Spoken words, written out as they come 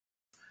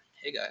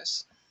Hey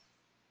guys.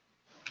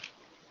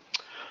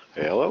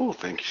 Hello,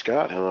 thank you,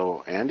 Scott.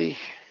 Hello, Andy.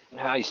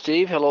 Hi,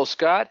 Steve. Hello,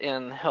 Scott,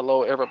 and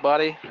hello,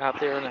 everybody out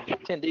there in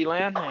attendee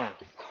land.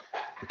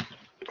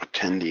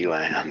 Attendee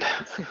land,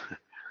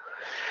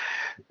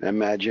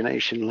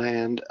 imagination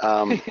land.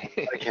 I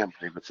can't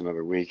believe it's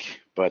another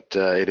week, but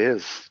it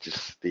is.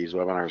 Just these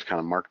webinars kind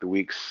of mark the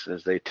weeks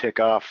as they tick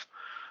off.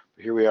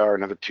 Here we are,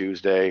 another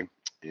Tuesday,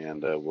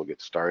 and we'll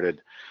get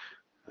started.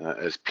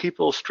 As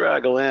people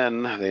straggle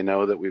in, they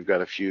know that we've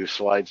got a few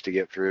slides to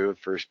get through.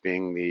 First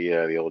being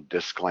the old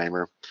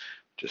disclaimer,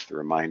 just the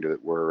reminder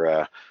that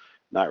we're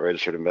not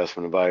registered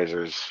investment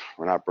advisors,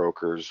 we're not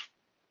brokers,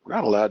 we're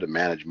not allowed to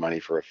manage money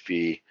for a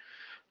fee.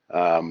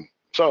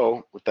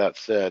 So with that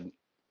said,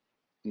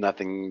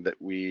 nothing that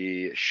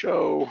we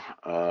show,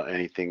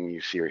 anything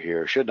you see or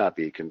hear should not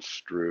be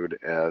construed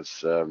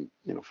as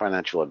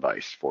financial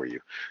advice for you.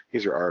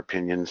 These are our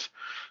opinions.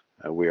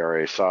 We are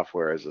a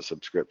software as a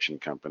subscription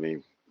company,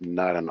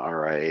 not an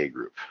RIA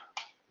group.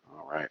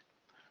 All right.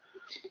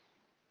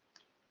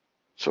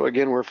 So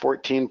again, we're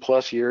 14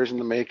 plus years in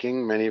the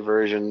making. Many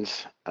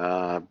versions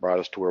brought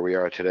us to where we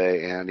are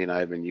today. Andy and I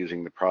have been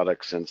using the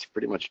product since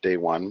pretty much day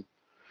one,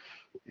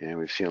 and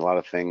we've seen a lot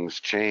of things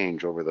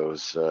change over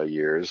those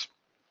years.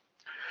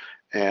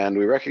 And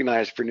we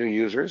recognize for new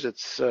users,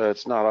 it's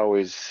not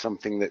always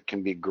something that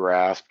can be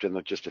grasped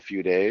in just a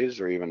few days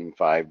or even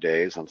 5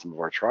 days on some of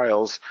our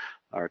trials,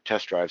 our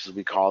test drives as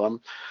we call them.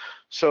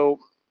 So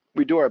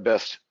we do our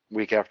best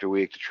week after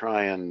week to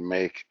try and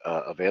make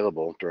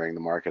available during the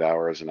market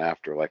hours and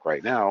after, like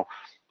right now,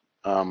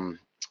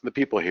 the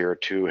people here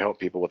to help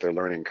people with their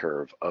learning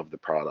curve of the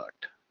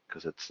product,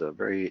 because it's a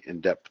very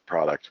in-depth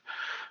product.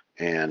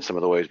 And some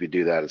of the ways we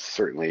do that is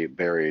certainly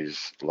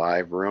Barry's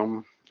live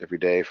room every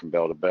day from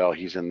bell to bell.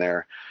 He's in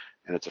there,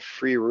 and it's a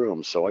free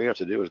room. So all you have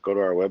to do is go to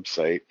our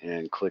website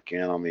and click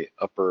in on the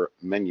upper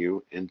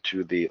menu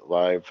into the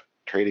live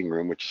trading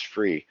room, which is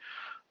free.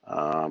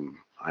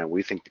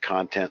 We think the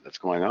content that's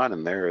going on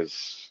in there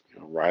is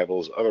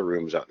rivals other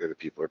rooms out there that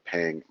people are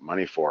paying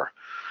money for.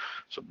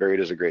 So Barry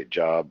does a great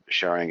job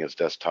sharing his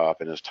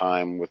desktop and his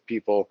time with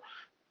people,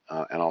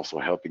 and also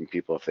helping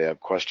people if they have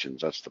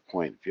questions. That's the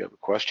point. If you have a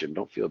question,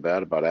 don't feel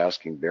bad about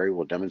asking. Barry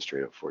will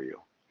demonstrate it for you.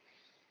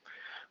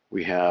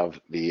 We have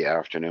the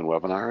afternoon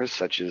webinars,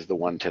 such as the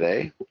one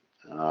today.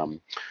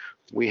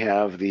 We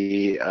have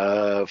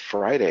the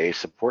Friday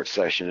support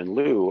session in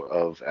lieu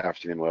of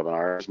afternoon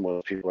webinars.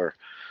 Most people are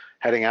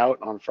heading out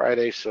on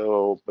Friday,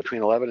 so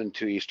between 11 and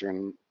 2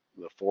 Eastern,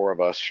 the four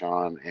of us,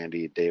 Sean,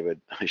 Andy,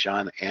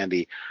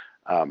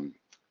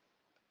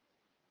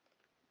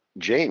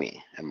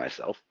 Jamie, and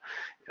myself,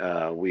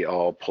 we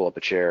all pull up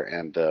a chair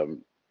and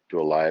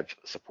do a live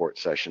support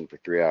session for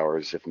 3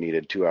 hours if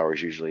needed. 2 hours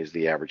usually is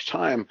the average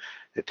time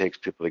it takes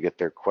people to get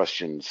their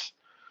questions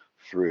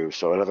through.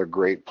 So another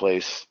great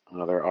place,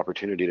 another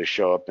opportunity to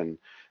show up and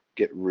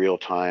get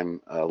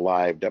real-time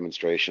live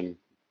demonstration.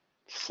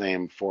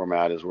 Same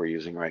format as we're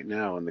using right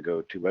now in the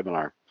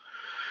GoToWebinar.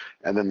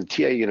 And then the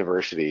TA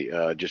University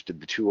just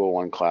did the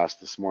 201 class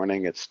this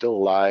morning. It's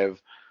still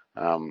live.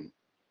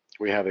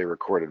 We have a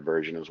recorded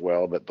version as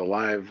well, but the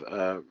live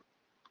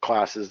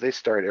classes, they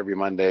start every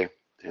Monday,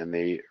 and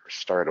they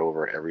start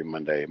over every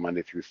Monday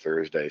through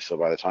Thursday. So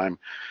by the time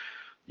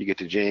you get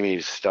to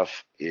Jamie's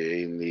stuff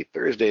in the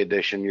Thursday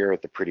edition, you're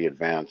at the pretty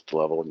advanced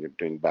level and you're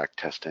doing back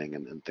testing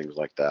and things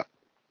like that.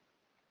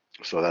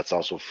 So that's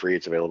also free.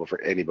 It's available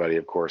for anybody,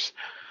 of course.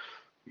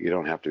 You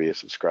don't have to be a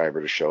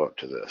subscriber to show up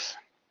to this.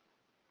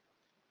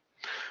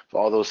 So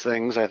all those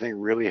things, I think,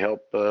 really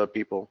help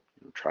people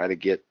try to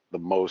get the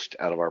most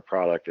out of our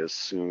product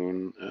as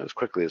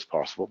quickly as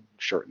possible,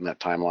 shorten that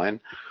timeline.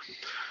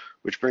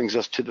 Which brings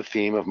us to the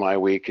theme of my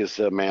week is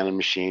man and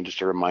machine.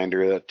 Just a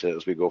reminder that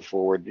as we go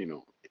forward,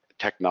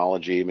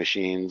 technology,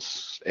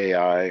 machines,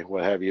 AI,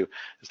 what have you,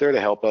 is there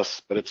to help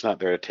us, but it's not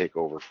there to take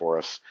over for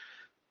us.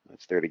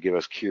 It's there to give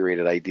us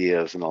curated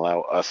ideas and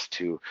allow us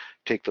to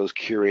take those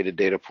curated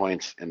data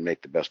points and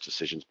make the best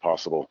decisions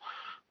possible,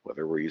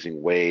 whether we're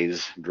using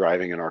Waze,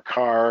 driving in our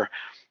car,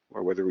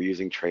 or whether we're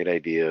using trade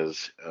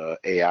ideas,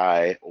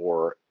 AI,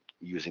 or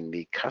using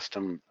the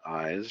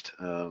customized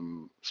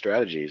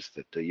strategies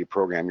that you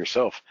program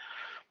yourself.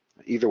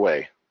 Either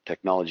way,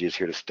 technology is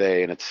here to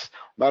stay, and it's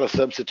not a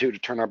substitute to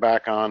turn our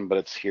back on, but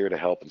it's here to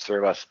help and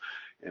serve us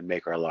and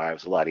make our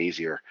lives a lot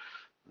easier.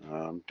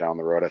 Down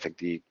the road, I think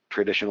the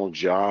traditional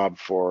job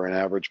for an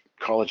average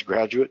college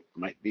graduate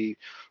might be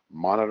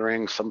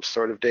monitoring some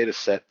sort of data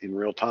set in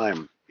real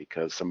time,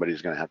 because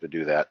somebody's going to have to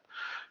do that,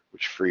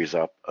 which frees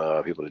up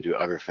people to do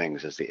other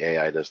things as the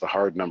AI does the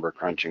hard number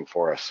crunching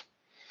for us.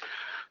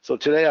 So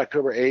today,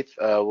 October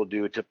 8th, we'll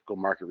do a typical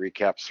market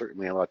recap.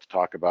 Certainly a lot to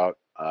talk about.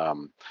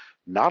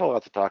 Not a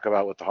lot to talk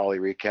about with the Holly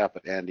recap,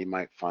 but Andy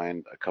might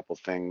find a couple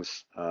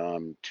things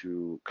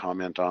to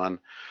comment on.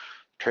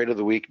 Trade of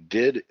the week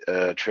did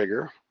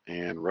trigger,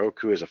 and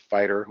Roku is a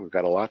fighter. We've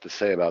got a lot to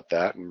say about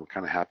that, and we're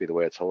kind of happy the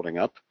way it's holding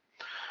up.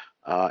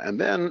 And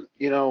then,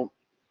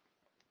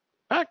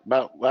 back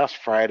about last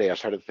Friday, I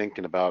started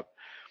thinking about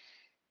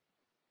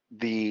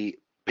the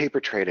paper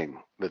trading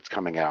that's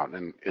coming out,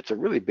 and it's a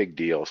really big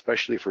deal,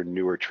 especially for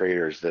newer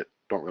traders that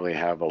don't really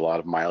have a lot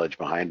of mileage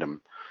behind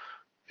them.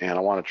 And I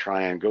want to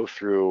try and go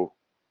through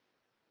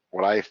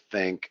what I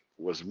think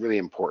was really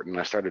important.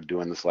 I started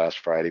doing this last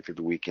Friday through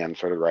the weekend,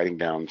 started writing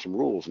down some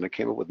rules, and I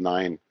came up with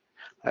 9.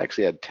 I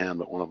actually had 10,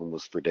 but one of them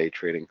was for day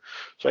trading.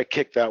 So I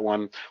kicked that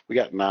one. We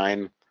got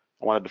 9.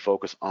 I wanted to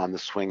focus on the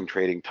swing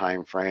trading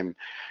time frame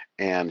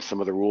and some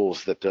of the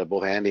rules that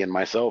both Andy and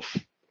myself,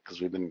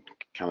 because we've been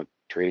kind of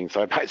trading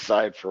side by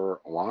side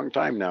for a long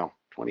time now,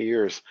 20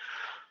 years,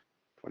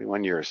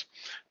 21 years.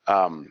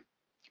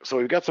 So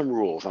we've got some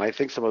rules, and I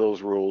think some of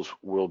those rules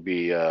will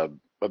be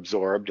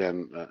absorbed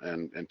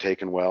and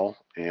taken well,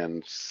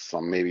 and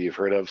some maybe you've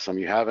heard of, some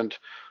you haven't,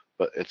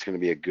 but it's going to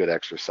be a good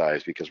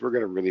exercise because we're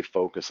going to really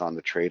focus on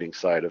the trading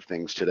side of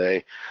things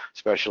today,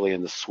 especially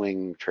in the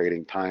swing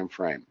trading time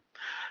frame.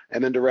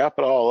 And then to wrap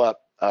it all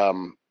up,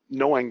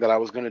 knowing that I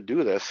was going to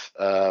do this,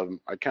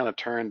 I kind of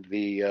turned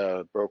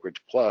the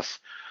Brokerage Plus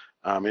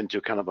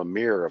into kind of a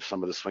mirror of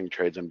some of the swing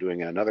trades I'm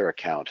doing in another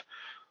account,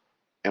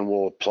 and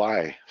we'll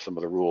apply some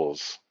of the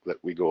rules that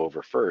we go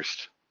over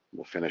first.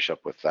 We'll finish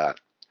up with that,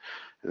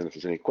 and then if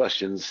there's any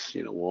questions,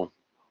 we'll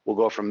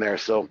go from there.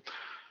 So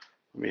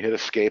let me hit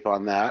escape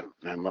on that,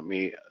 and let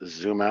me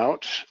zoom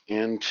out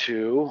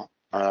into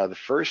the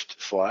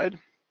first slide.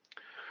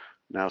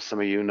 Now, some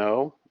of you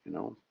know,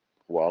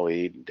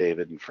 Wally,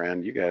 David, and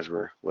Friend, you guys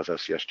were with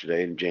us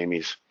yesterday in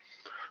Jamie's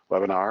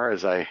webinar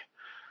as I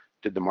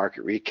did the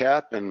market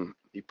recap, and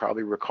you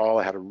probably recall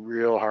I had a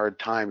real hard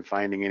time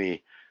finding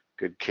any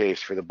good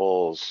case for the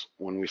bulls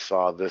when we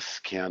saw this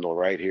candle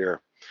right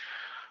here,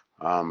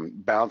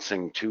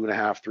 bouncing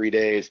 2.5, 3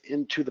 days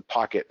into the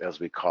pocket, as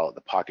we call it,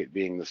 the pocket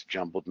being this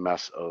jumbled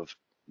mess of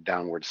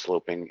downward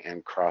sloping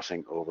and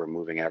crossing over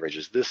moving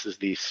averages. This is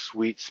the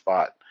sweet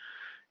spot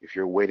if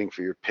you're waiting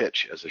for your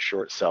pitch as a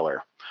short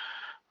seller.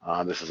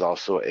 This is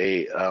also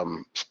a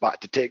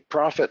spot to take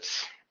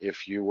profits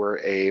if you were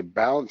a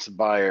bounce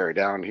buyer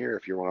down here,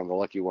 if you're one of the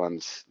lucky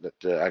ones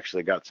that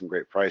actually got some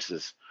great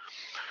prices.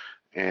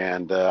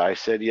 And I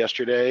said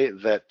yesterday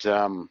that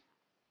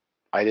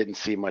I didn't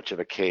see much of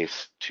a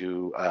case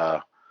to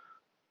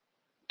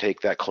take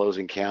that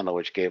closing candle,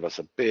 which gave us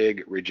a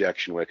big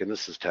rejection wick. And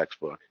this is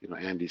textbook.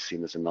 Andy's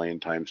seen this a million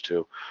times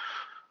too.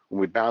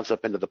 When we bounce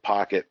up into the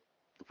pocket,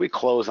 if we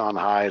close on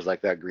highs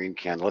like that green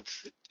candle, it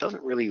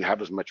doesn't really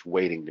have as much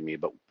weighting to me.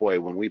 But boy,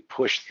 when we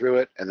push through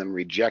it and then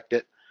reject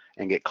it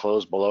and get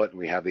closed below it, and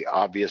we have the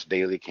obvious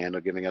daily candle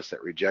giving us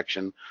that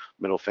rejection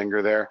middle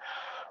finger there,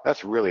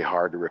 that's really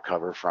hard to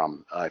recover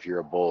from if you're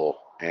a bull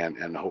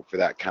and hope for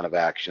that kind of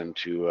action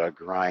to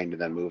grind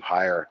and then move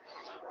higher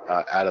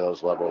out of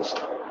those levels.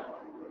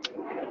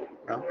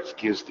 Well,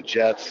 excuse the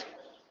jets.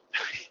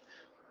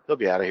 He'll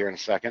be out of here in a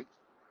second.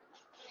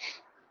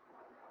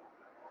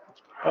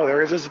 Oh,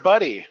 there is his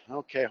buddy.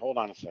 Okay, hold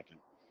on a second.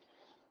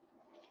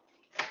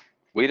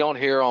 We don't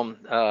hear them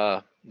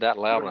that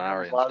loud on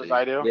our end. As loud as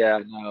I do? Yeah,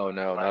 no,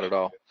 not at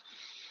all.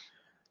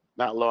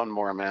 Not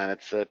Lawnmower Man.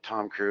 It's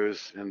Tom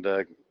Cruise and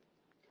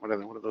what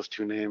are those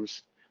two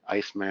names?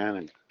 Iceman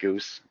and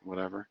Goose,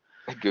 whatever.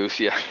 Goose,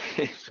 yeah.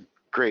 It's a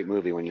great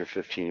movie when you're a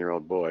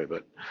 15-year-old boy,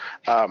 but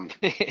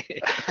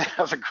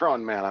as a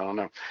grown man, I don't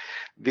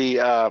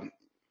know.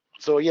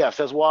 So yes,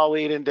 as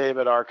Waleed and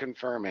David are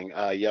confirming,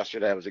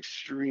 yesterday I was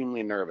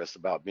extremely nervous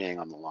about being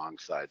on the long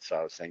side. So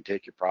I was saying,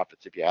 take your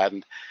profits if you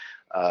hadn't.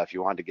 If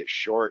you wanted to get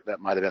short, that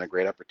might have been a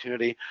great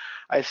opportunity.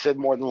 I said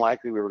more than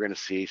likely we were going to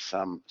see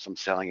some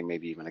selling and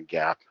maybe even a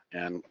gap.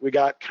 And we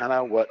got kind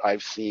of what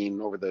I've seen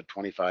over the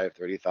 25,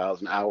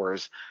 30,000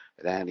 hours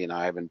that Andy and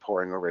I have been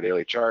pouring over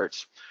daily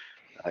charts.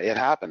 It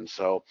happened.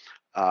 So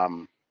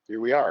here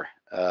we are.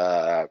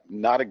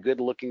 Not a good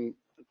looking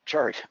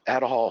chart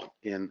at all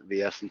in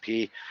the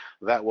S&P.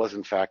 That was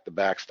in fact the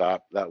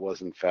backstop. That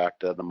was in fact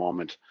the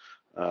moment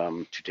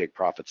to take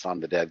profits on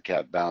the dead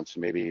cat bounce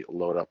and maybe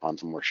load up on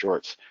some more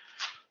shorts.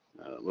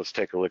 Let's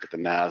take a look at the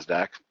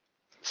NASDAQ.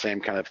 Same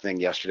kind of thing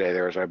yesterday.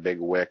 There was our big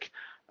wick,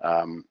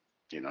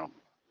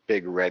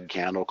 big red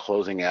candle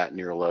closing at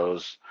near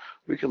lows.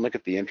 We can look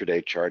at the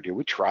intraday chart here.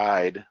 We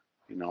tried,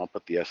 I'll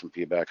put the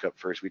S&P back up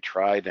first. We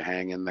tried to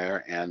hang in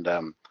there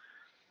and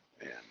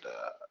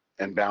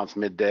bounce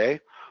midday,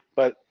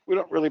 but we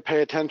don't really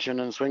pay attention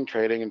in swing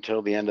trading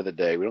until the end of the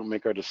day. We don't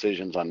make our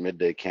decisions on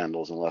midday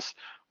candles unless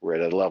we're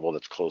at a level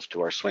that's close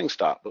to our swing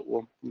stop, but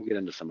we'll get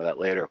into some of that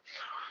later.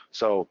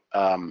 So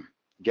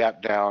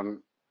gap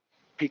down,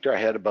 peeked our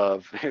head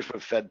above. Here's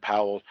what Fed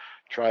Powell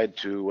tried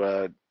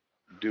to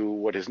do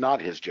what is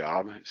not his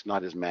job. It's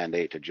not his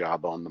mandate to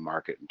jawbone the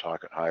market and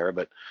talk it higher,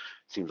 but it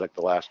seems like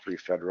the last 3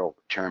 federal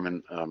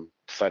chairmen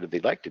decided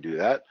they'd like to do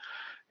that.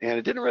 And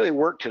it didn't really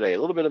work today. A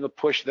little bit of a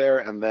push there,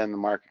 and then the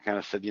market kind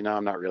of said,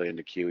 I'm not really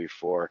into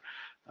QE4.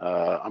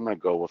 I'm going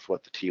to go with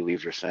what the tea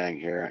leaves are saying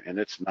here, and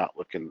it's not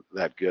looking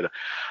that good.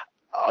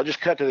 I'll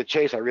just cut to the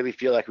chase. I really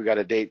feel like we got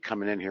a date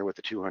coming in here with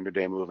the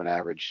 200-day moving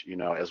average.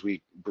 As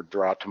we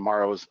draw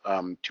tomorrow's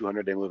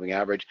 200-day moving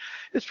average,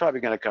 it's probably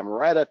going to come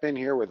right up in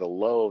here where the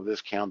low of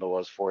this candle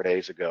was 4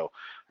 days ago.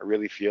 I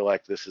really feel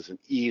like this is an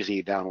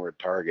easy downward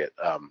target,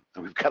 and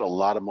we've got a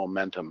lot of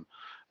momentum,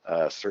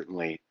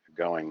 certainly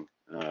going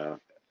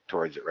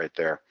towards it right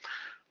there.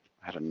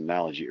 I had an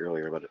analogy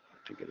earlier, but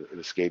I think it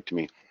escaped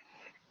me.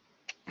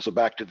 So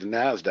back to the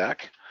NASDAQ.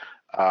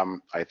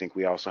 I think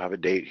we also have a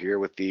date here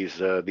with these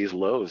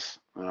lows.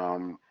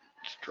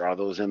 Just draw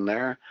those in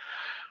there.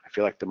 I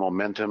feel like the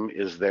momentum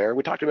is there.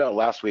 We talked about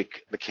last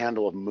week the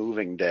candle of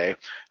moving day.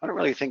 I don't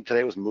really think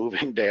today was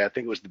moving day. I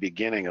think it was the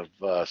beginning of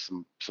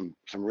some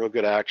real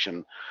good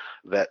action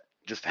that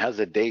just has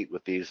a date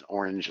with these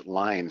orange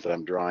lines that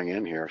I'm drawing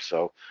in here.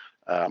 So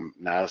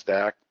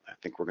NASDAQ, I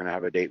think we're going to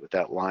have a date with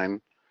that line.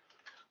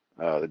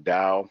 The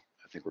Dow,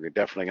 I think we're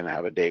definitely going to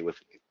have a date with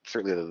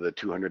certainly the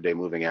 200-day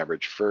moving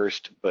average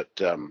first, but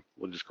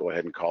we'll just go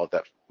ahead and call it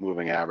that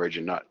moving average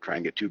and not try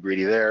and get too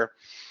greedy there.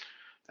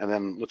 And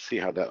then let's see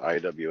how that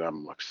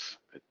IWM looks.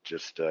 It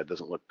just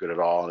doesn't look good at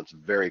all, and it's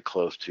very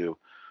close to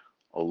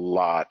a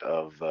lot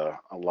of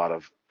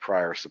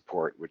prior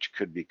support, which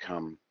could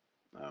become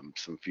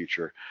some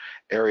future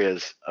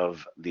areas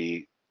of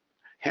the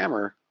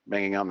hammer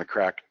banging on the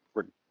crack.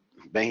 We're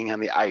banging on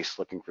the ice,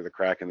 looking for the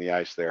crack in the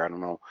ice there. I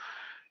don't know.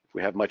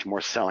 We have much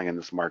more selling in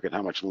this market,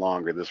 how much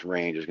longer this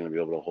range is going to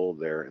be able to hold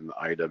there in the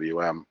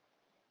IWM.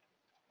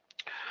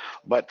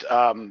 But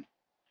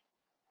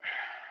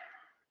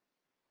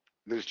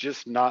there's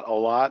just not a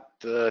lot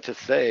to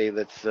say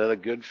that's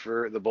good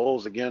for the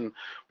bulls. Again, we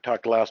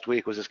talked last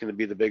week, was this going to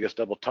be the biggest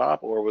double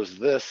top, or was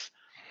this,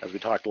 as we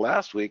talked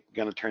last week,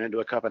 going to turn into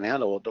a cup and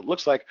handle? It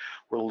looks like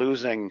we're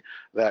losing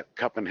that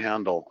cup and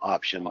handle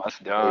option. That's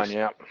done,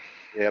 yeah.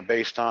 Yeah,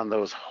 based on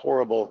those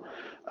horrible,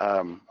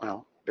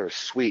 well, they're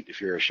sweet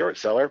if you're a short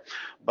seller,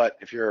 but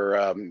if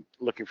you're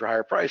looking for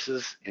higher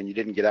prices and you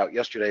didn't get out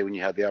yesterday when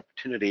you had the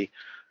opportunity,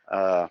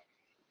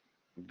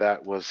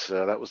 that was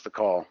the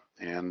call.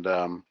 And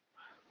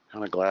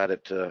kind of glad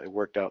it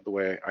worked out the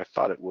way I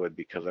thought it would,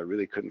 because I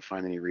really couldn't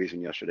find any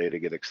reason yesterday to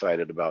get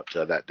excited about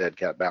that dead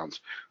cat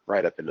bounce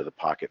right up into the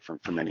pocket for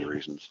many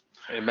reasons.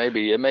 It may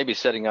be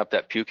setting up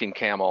that puking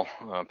camel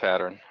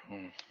pattern.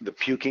 The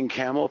puking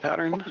camel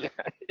pattern?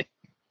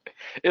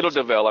 It'll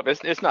develop.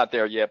 It's not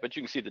there yet, but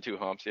you can see the two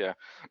humps, yeah.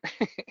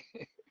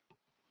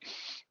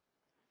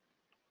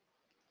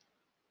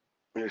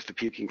 There's the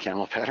puking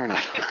camel pattern.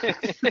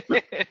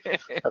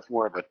 That's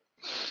more of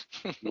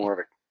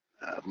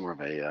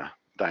a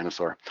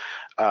dinosaur.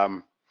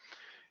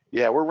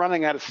 Yeah, we're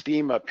running out of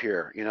steam up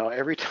here.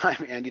 Every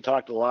time Andy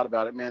talked a lot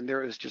about it, man,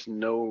 there is just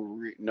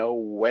no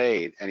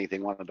way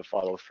anything wanted to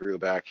follow through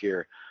back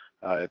here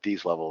at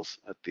these levels,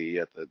 at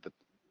the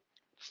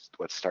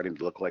what's starting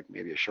to look like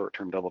maybe a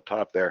short-term double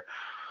top there.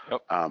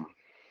 Yep.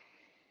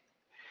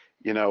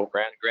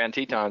 Grand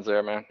Tetons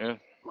there, man. Yeah.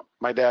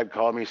 My dad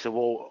called me and said,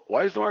 well,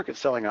 why is the market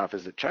selling off?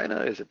 Is it China?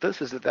 Is it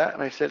this? Is it that?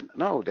 And I said,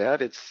 no,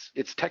 Dad, it's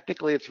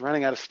technically it's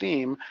running out of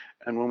steam.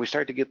 And when we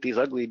start to get these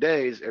ugly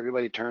days,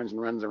 everybody turns and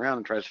runs around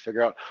and tries to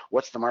figure out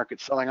what's the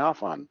market selling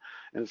off on.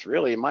 And it's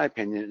really, in my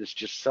opinion, it's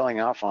just selling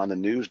off on the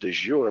news du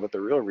jour. But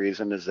the real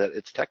reason is that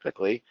it's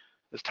technically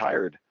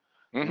tired.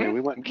 Mm-hmm. I mean,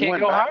 we went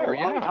back higher, a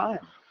long time.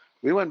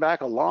 We went back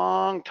a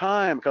long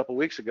time a couple of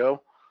weeks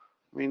ago.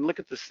 I mean, look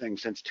at this thing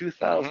since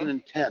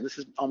 2010. Mm-hmm. This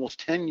is almost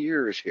 10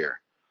 years here.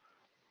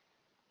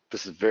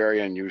 This is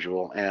very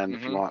unusual, and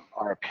if you want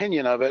our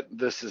opinion of it,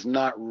 this is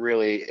not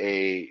really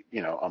a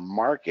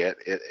market.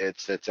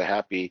 It's a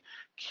happy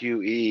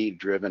QE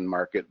driven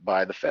market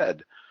by the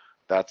Fed.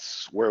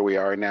 That's where we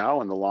are now,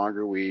 and the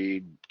longer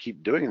we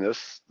keep doing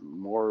this, the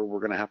more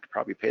we're going to have to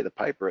probably pay the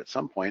piper at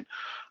some point.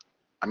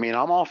 I mean,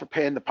 I'm all for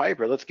paying the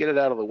piper. Let's get it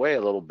out of the way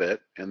a little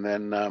bit, and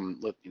then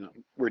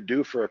we're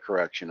due for a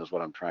correction, is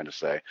what I'm trying to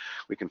say.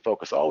 We can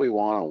focus all we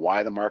want on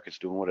why the market's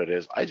doing what it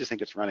is. I just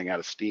think it's running out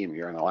of steam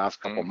here in the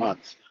last couple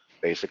months.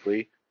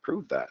 Basically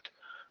proved that.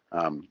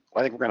 I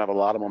think we're going to have a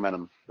lot of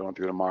momentum going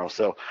through tomorrow.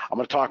 So I'm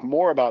going to talk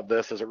more about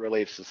this as it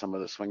relates to some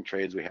of the swing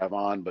trades we have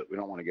on, but we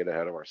don't want to get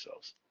ahead of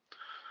ourselves.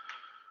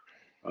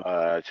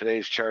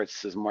 Today's charts,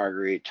 says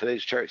Marguerite,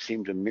 today's charts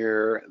seem to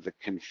mirror the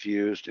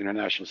confused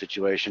international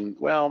situation.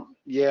 Well,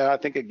 yeah, I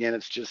think again,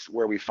 it's just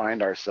where we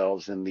find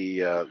ourselves in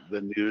the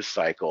news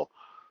cycle.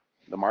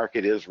 The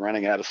market is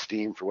running out of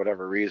steam for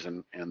whatever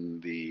reason,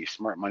 and the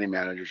smart money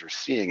managers are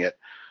seeing it.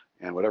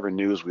 And whatever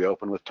news we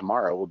open with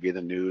tomorrow will be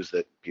the news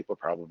that people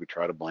probably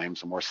try to blame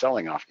some more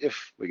selling off,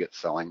 if we get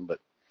selling. But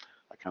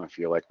I kind of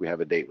feel like we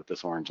have a date with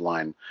this orange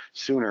line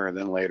sooner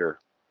than later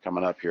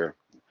coming up here.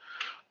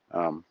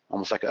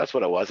 Almost like that's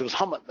what it was. It was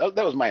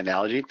that was my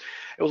analogy.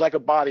 It was like a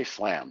body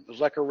slam. It was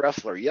like a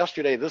wrestler.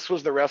 Yesterday, this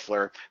was the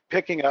wrestler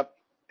picking up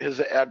his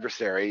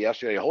adversary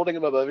yesterday, holding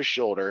him above his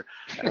shoulder,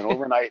 and then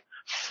overnight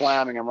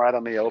slamming him right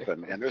on the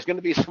open. And there's going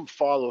to be some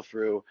follow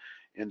through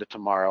into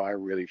tomorrow, I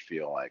really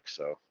feel like.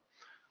 So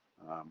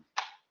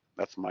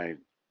that's my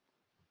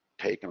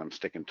take, and I'm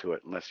sticking to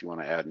it. Unless you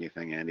want to add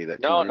anything, Andy. That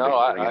no,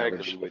 I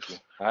agree with you.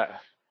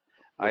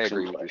 I looks in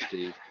agree with you, play.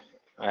 Steve.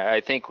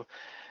 I think,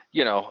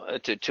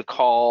 to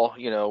call,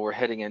 we're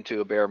heading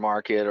into a bear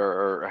market,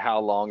 or how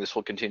long this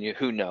will continue,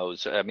 who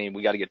knows? I mean,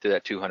 we got to get to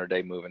that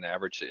 200-day moving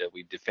average.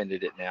 We've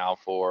defended it now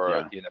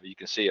for, Yeah. you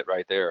can see it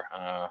right there.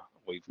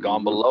 We've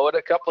gone Hmm. below it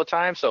a couple of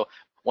times. So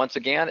once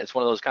again, it's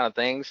one of those kind of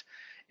things.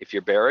 If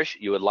you're bearish,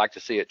 you would like to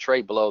see it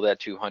trade below that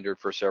 200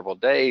 for several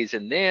days,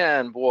 and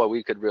then, boy,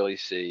 we could really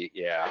see,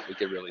 we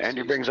could really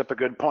Andrew see. brings up a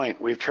good point.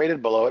 We've traded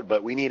below it,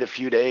 but we need a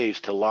few days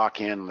to lock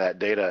in that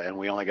data, and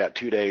we only got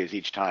 2 days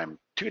each time.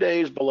 2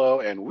 days below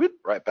and whoop,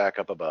 right back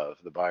up above.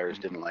 The buyers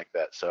didn't like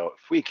that. So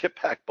if we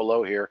get back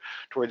below here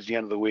towards the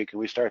end of the week and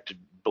we start to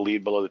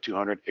bleed below the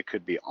 200, it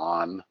could be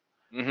on.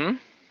 Mm-hmm.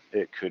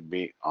 It could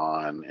be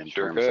on in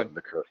Sure terms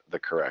could. of the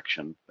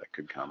correction that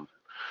could come.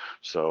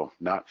 So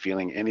not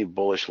feeling any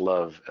bullish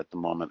love at the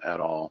moment at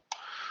all.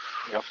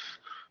 Yep.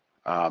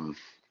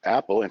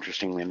 Apple,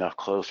 interestingly enough,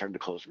 started to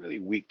close really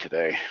weak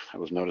today. I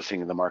was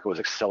noticing the market was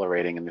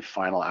accelerating in the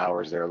final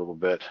hours there a little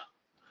bit.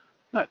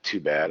 Not too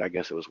bad. I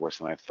guess it was worse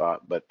than I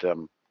thought, but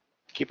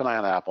keep an eye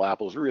on Apple.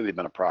 Apple's really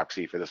been a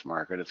proxy for this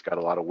market. It's got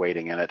a lot of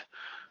weighting in it.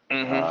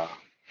 Mm-hmm.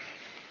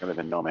 Kind of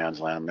in no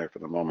man's land there for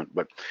the moment.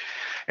 But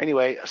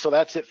anyway, so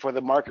that's it for the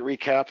market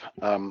recap.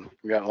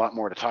 We got a lot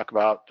more to talk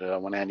about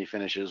when Andy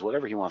finishes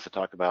whatever he wants to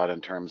talk about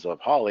in terms of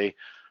Holly,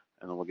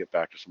 and then we'll get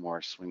back to some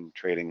more swing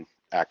trading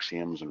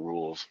axioms and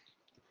rules.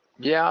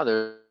 Yeah,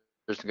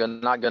 there's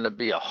not going to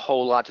be a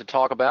whole lot to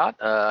talk about,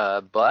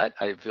 but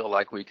I feel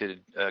like we could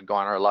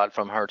garner a lot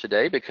from her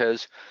today,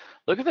 because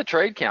look at the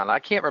trade count. I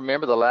can't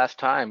remember the last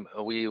time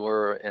we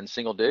were in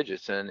single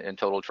digits in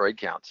total trade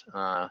counts.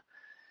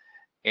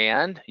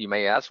 And you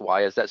may ask,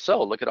 why is that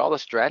so? Look at all the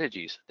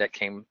strategies that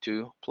came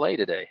to play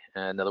today.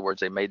 In other words,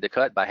 they made the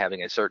cut by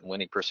having a certain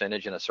winning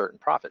percentage and a certain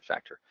profit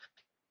factor.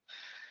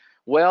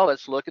 Well,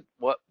 let's look at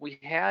what we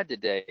had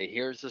today.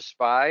 Here's the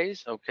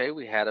SPYs. Okay,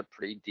 we had a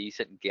pretty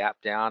decent gap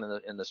down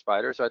in the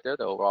spiders right there.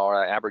 The overall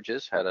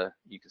averages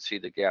you can see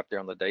the gap there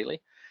on the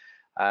daily.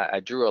 I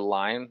drew a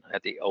line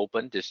at the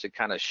open just to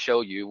kind of show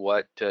you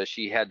what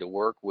she had to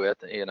work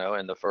with, in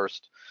the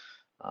first,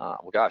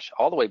 well, gosh,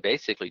 all the way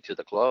basically to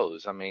the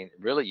close. I mean,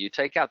 really, you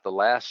take out the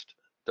last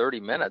 30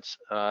 minutes,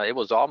 it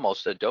was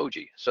almost a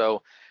doji.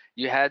 So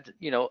you had,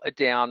 a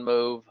down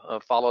move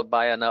followed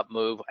by an up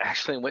move,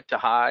 actually went to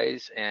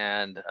highs,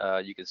 and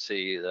you can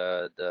see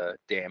the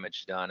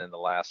damage done in the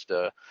last,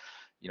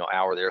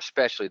 hour there,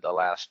 especially the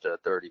last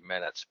 30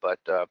 minutes. But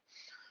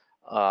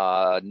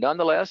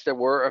nonetheless, there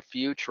were a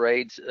few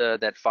trades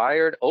that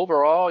fired.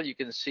 Overall, you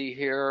can see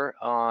here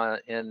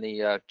in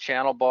the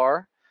channel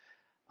bar,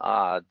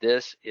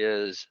 this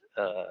is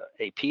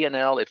a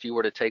P&L if you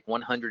were to take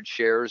 100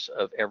 shares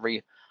of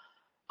every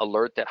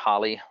alert that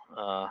Holly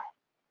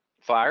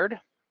fired.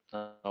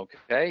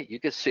 Okay, you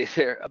can see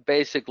there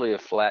basically a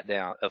flat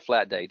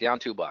day, down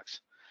 $2.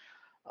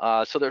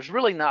 So there's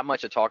really not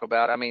much to talk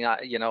about. I mean,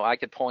 I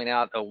could point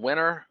out a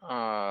winner,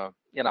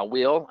 and I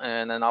will,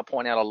 and then I'll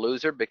point out a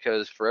loser,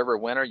 because for every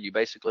winner, you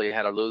basically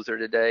had a loser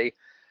today.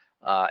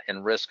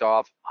 And risk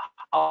off,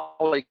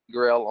 Holly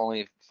Grail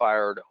only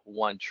fired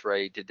one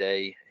trade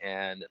today,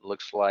 and it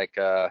looks like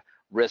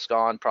risk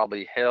on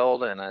probably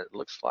held, and it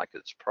looks like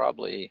it's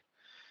probably,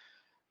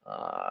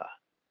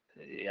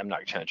 I'm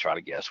not going to try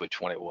to guess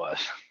which one it was.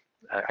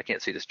 I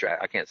can't see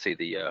I can't see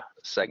the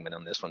segment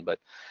on this one, but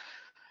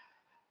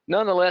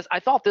nonetheless, I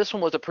thought this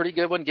one was a pretty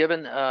good one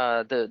given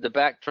the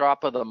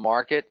backdrop of the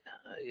market.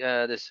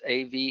 This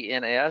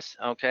AVNS,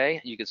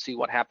 okay, you can see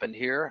what happened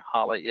here.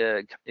 Holly,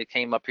 it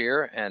came up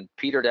here and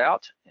petered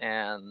out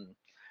and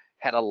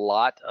had a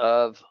lot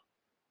of,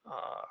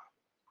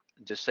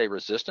 just say,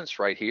 resistance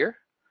right here.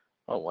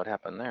 Oh, what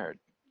happened there?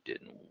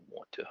 Didn't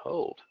want to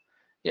hold.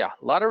 Yeah,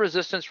 a lot of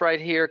resistance right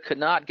here, could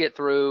not get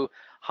through.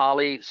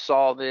 Holly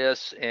saw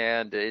this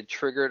and it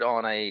triggered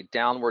on a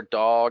downward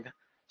dog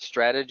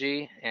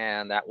strategy,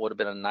 and that would have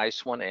been a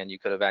nice one, and you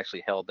could have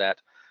actually held that,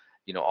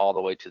 all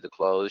the way to the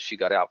close. She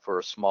got out for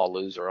a small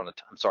loser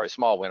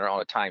small winner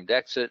on a timed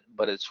exit,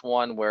 but it's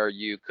one where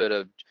you could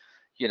have,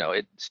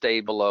 it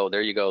stayed below.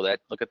 There you go.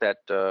 Look at that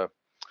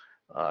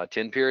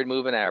 10-period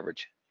moving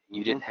average.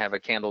 You didn't have a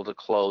candle to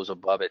close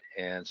above it,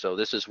 and so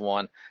this is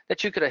one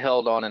that you could have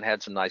held on and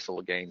had some nice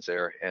little gains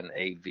there in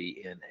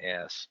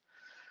AVNS.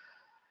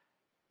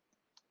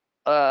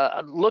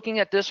 Looking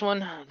at this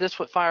one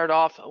fired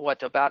off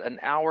about an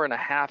hour and a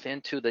half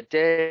into the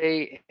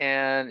day,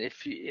 and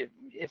if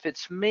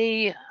it's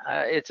me,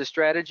 it's a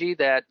strategy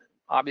that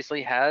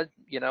obviously had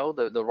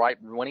the right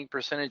winning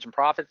percentage and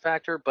profit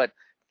factor, but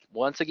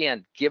once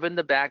again, given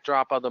the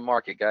backdrop of the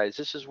market, guys,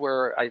 this is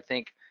where I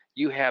think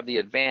you have the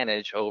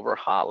advantage over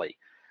Holly.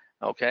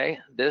 Okay,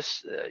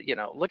 this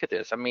look at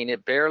this. I mean,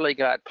 it barely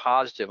got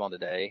positive on the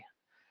day.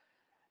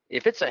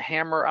 If it's a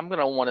hammer, I'm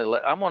gonna want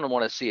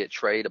to see it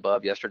trade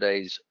above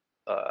yesterday's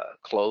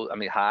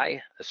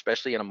high,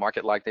 especially in a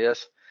market like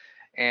this.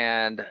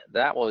 And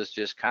that was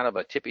just kind of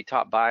a tippy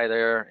top buy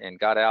there, and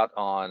got out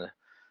on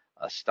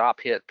a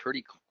stop hit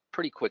pretty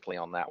quickly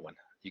on that one.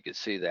 You could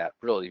see that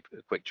really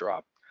quick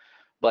drop.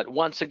 But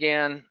once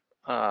again,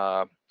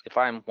 if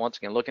I'm once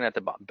again looking at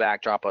the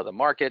backdrop of the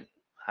market,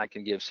 I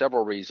can give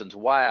several reasons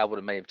why I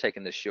may have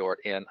taken this short,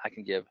 and I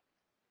can give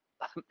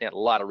a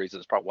lot of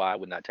reasons probably why I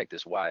would not take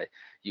this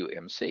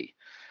YUMC.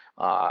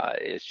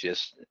 It's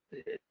just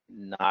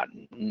not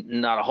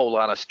a whole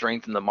lot of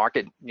strength in the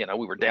market. We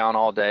were down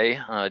all day.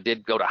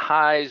 Did go to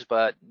highs,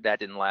 but that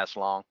didn't last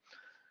long.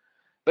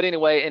 But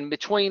anyway, in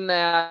between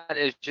that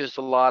is just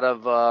a lot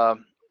of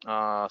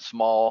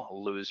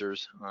small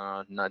losers.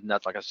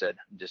 Not like I said,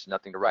 just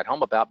nothing to write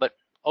home about. But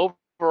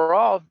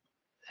overall,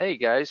 hey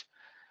guys,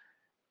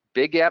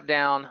 big gap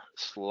down,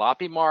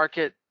 sloppy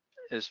market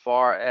as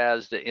far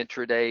as the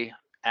intraday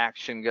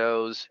action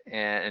goes,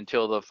 and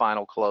until the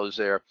final close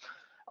there.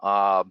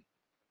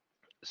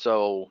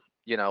 So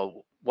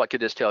what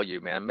could this tell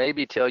you, man?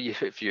 Maybe tell you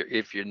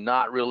if you're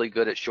not really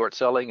good at short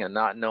selling and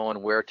not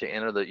knowing where to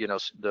enter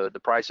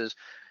the prices,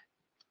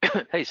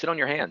 hey, sit on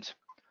your hands.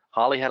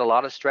 Holly had a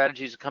lot of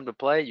strategies to come to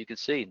play. You can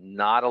see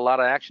not a lot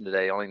of action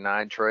today, only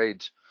 9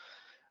 trades,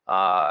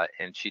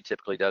 and she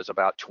typically does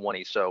about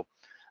 20. So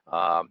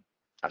I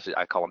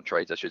call them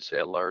trades, I should say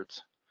alerts.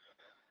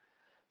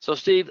 So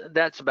Steve,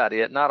 that's about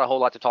it. Not a whole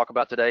lot to talk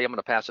about today. I'm going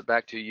to pass it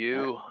back to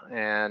you,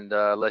 and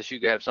unless you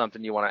have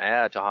something you want to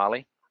add to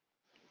Holly.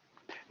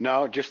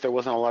 No, just there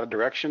wasn't a lot of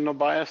directional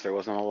bias. There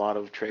wasn't a lot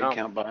of trade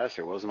count bias.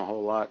 There wasn't a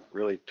whole lot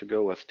really to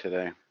go with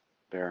today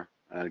there.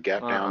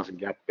 Gap downs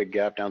and big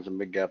gap downs and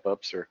big gap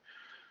ups are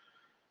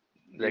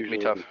that can be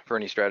tough for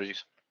any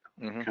strategies.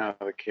 Kind of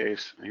the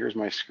case. Here's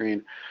my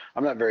screen.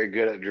 I'm not very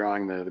good at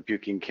drawing the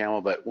puking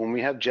camel, but when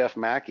we have Jeff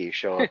Mackey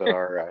show up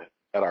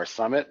at our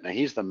summit, now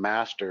he's the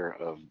master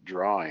of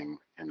drawing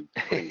and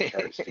putting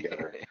charts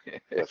together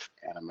with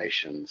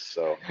animations.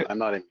 So I'm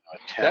not even going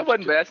to attempt. That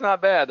wasn't bad. That's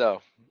not bad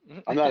though.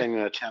 I'm not even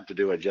going to attempt to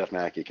do what Jeff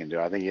Mackey can do.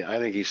 I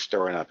think he's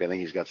storing up. I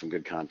think he's got some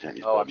good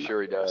content. I'm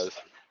sure he does.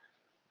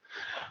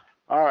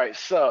 All right,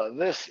 so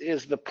this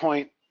is the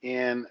point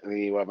in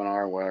the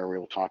webinar where we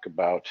will talk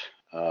about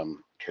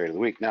trade of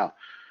the week. Now,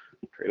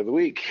 trade of the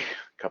week,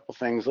 a couple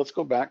things. Let's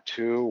go back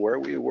to where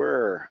we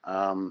were.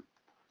 Let me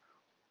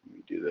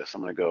do this.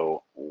 I'm going to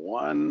go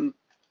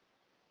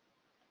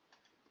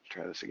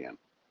try this again.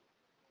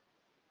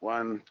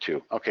 1,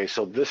 2. Okay,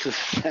 so this is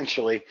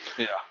essentially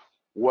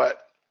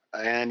what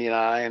Andy and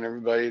I and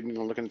everybody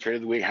looking at trade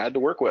of the week had to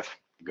work with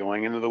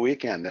going into the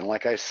weekend. And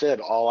like I said,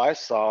 all I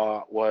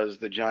saw was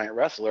the giant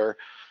wrestler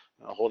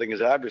holding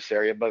his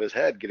adversary above his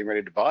head, getting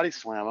ready to body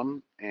slam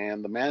him.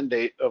 And the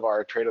mandate of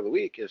our trade of the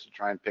week is to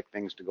try and pick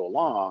things to go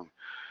long.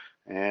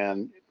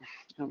 And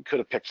we could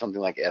have picked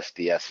something like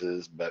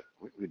SDSs, but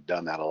we've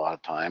done that a lot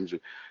of times. We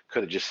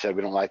could have just said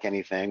we don't like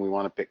anything. We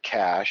want to pick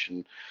cash,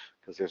 and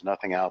because there's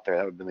nothing out there,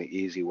 that would have been the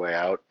easy way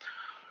out.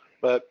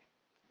 But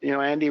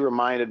Andy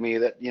reminded me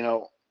that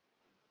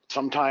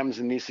sometimes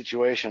in these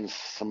situations,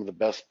 some of the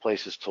best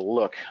places to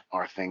look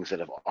are things that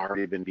have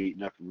already been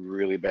beaten up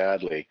really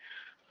badly.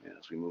 And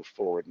as we move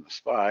forward in the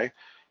SPY,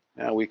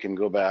 now we can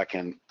go back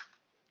and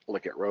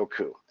look at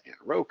Roku. And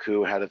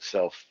Roku had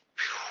itself,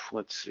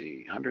 let's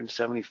see,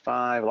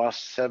 175,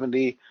 lost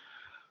 70.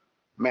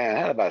 Man,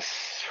 had about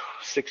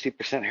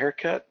 60%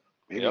 haircut,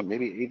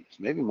 maybe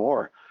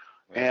more.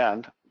 Yeah.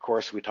 And of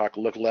course, we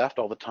look left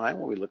all the time.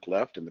 When we look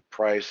left, and the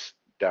price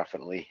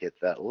definitely hit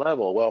that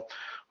level. Well,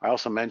 I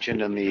also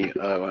mentioned in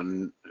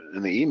the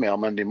email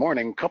Monday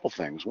morning a couple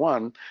things.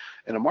 One,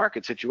 in a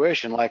market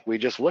situation like we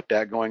just looked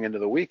at going into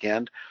the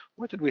weekend,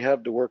 what did we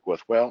have to work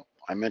with? Well,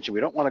 I mentioned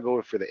we don't want to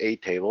go for the A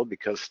table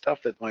because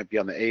stuff that might be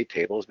on the A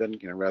table has been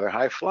rather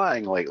high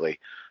flying lately.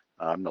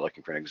 I'm not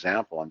looking for an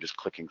example. I'm just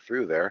clicking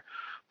through there.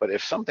 But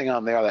if something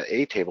on there, that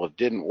A table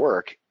didn't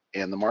work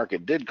and the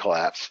market did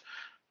collapse,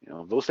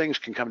 those things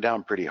can come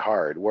down pretty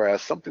hard.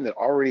 Whereas something that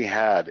already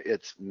had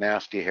its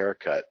nasty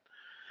haircut,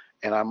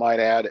 and I might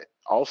add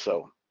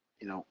also,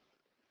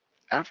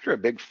 after a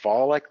big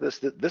fall like this,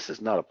 this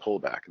is not a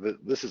pullback.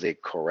 This is a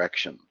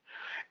correction.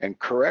 And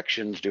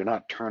corrections do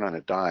not turn on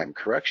a dime.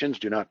 Corrections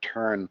do not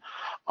turn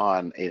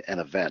on an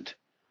event,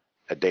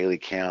 a daily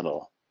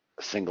candle,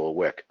 a single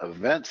wick.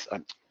 Events,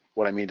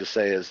 what I mean to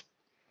say is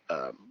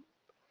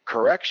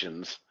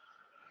corrections,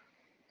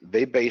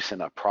 they base in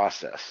a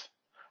process.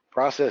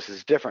 Process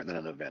is different than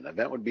an event. An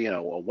event would be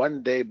a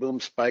one-day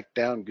boom, spike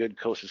down, good,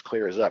 coast as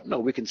clear as up. No,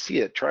 we can see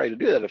it try to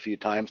do that a few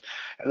times,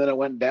 and then it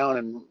went down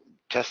and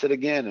tested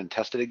again and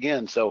tested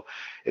again. So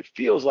it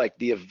feels like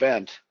the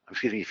it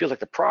feels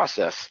like the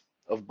process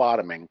of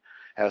bottoming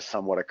has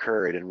somewhat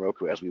occurred in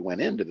Roku as we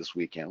went into this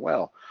weekend.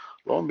 Well,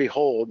 lo and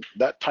behold,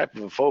 that type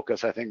of a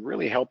focus, I think,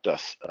 really helped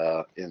us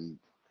in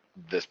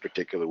this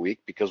particular week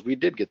because we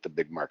did get the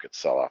big market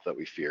sell-off that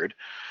we feared,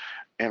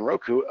 and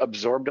Roku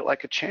absorbed it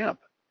like a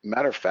champ.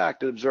 Matter of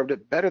fact, it absorbed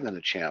it better than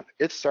a champ.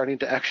 It's starting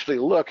to actually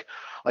look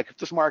like if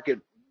this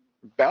market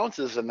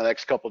bounces in the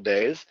next couple of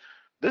days,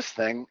 this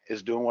thing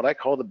is doing what I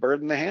call the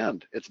bird in the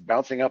hand. It's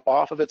bouncing up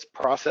off of its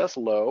process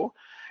low,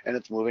 and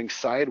it's moving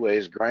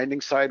sideways,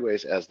 grinding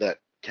sideways as that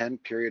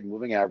 10-period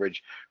moving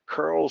average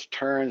curls,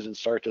 turns, and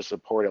starts to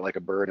support it like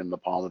a bird in the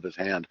palm of his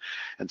hand.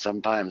 And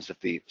sometimes if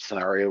the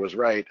scenario is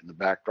right and the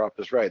backdrop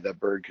is right, that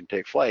bird can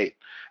take flight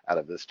out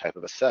of this type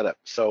of a setup.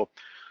 So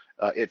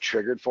it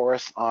triggered for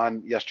us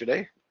on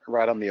yesterday,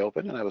 right on the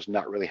open, and I was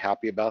not really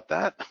happy about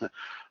that.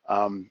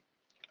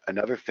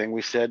 Another thing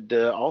we said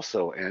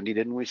also, Andy,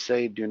 didn't we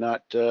say do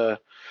not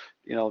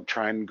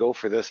try and go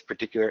for this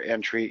particular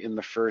entry in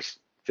the first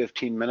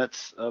 15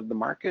 minutes of the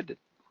market?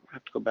 I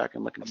have to go back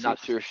and look and see.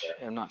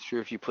 I'm not sure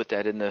if you put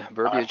that in the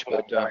verbiage,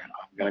 but I'm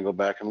going to go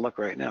back and look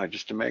right now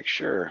just to make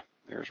sure.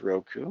 There's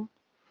Roku.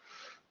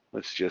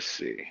 Let's just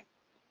see.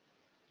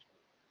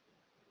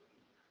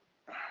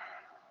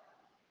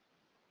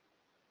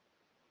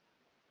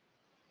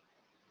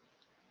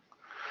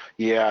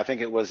 Yeah, I think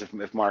it was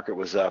if market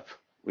was up,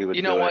 we would.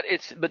 you know what?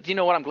 But you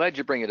know what? I'm glad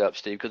you bring it up,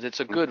 Steve, because it's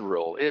a good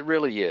rule. It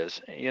really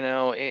is.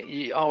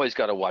 You always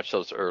got to watch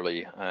those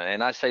early.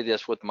 And I say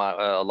this with my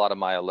a lot of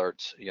my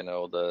alerts.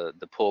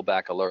 The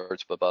pullback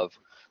alerts above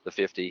the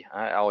 50.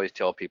 I always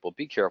tell people,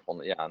 be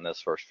careful. Yeah, in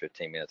this first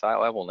 15 minutes,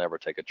 I will never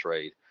take a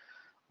trade.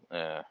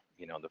 The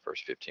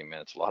first 15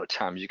 minutes. A lot of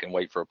times you can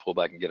wait for a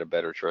pullback and get a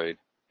better trade.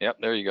 Yep,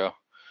 there you go.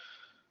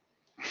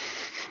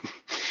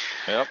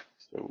 Yep.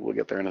 So we'll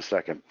get there in a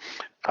second.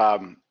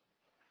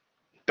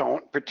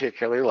 Don't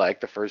particularly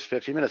like the first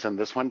 15 minutes, and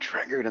this one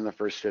triggered in the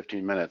first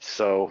 15 minutes.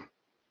 So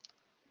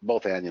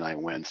both Andy and I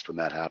winced when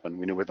that happened.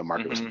 We knew what the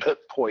market was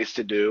poised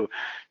to do,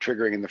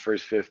 triggering in the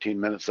first 15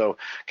 minutes. So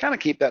kind of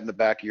keep that in the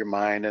back of your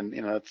mind, and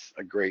it's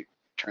a great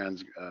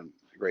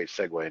great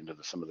segue into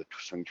some of the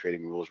swing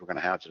trading rules we're going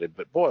to have today.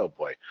 But boy, oh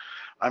boy,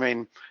 I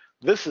mean,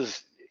 this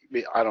is,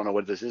 I don't know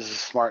what this is. This is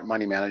smart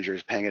money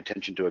managers paying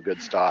attention to a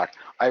good stock.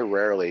 I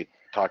rarely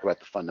talk about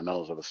the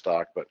fundamentals of a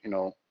stock, but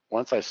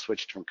once I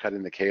switched from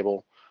cutting the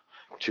cable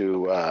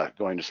to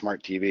going to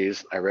smart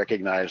TVs, I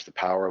recognized the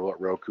power of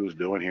what Roku's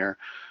doing here.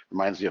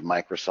 Reminds me of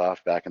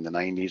Microsoft back in the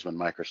 90s when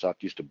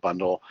Microsoft used to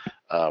bundle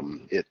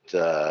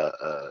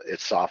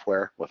its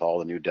software with all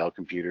the new Dell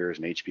computers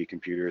and HP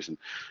computers, and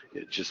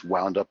it just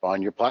wound up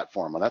on your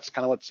platform. And that's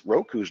kind of what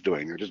Roku's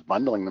doing. They're just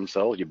bundling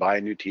themselves. You buy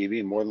a new TV,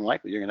 and more than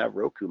likely you're going to have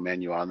Roku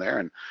menu on there,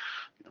 and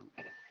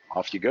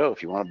off you go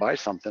if you want to buy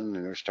something,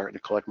 and they're starting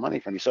to collect money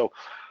from you. So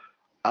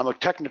I'm a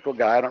technical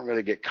guy. I don't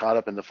really get caught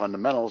up in the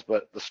fundamentals,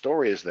 but the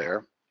story is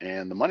there,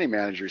 and the money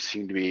managers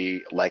seem to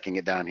be liking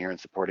it down here and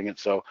supporting it.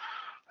 So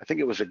I think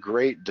it was a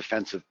great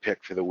defensive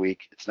pick for the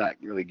week. It's not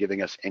really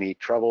giving us any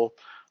trouble.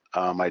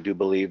 I do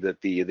believe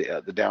that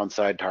the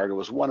downside target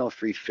was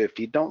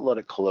 103.50. Don't let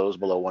it close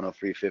below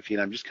 103.50,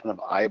 and I'm just kind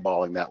of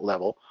eyeballing that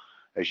level,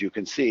 as you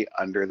can see,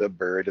 under the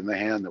bird in the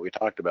hand that we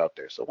talked about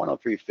there. So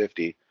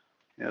 103.50,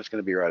 it's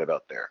going to be right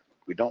about there.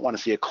 We don't want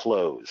to see a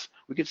close.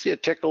 We can see a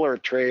tickle or a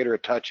trade or a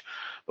touch,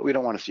 but we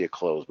don't want to see a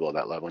close below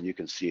that level. And you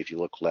can see if you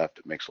look left,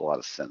 it makes a lot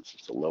of sense.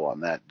 It's a low on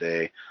that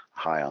day,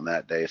 high on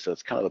that day. So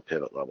it's kind of a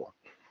pivot level.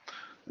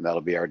 And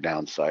that'll be our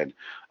downside.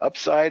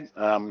 Upside,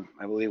 I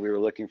believe we were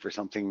looking for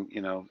something,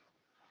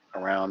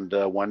 around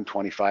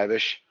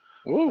 125-ish.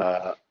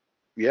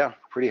 Yeah,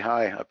 pretty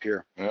high up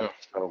here. Yeah.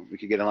 So we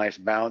could get a nice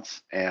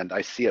bounce. And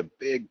I see a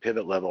big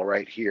pivot level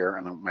right here.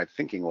 And my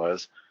thinking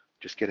was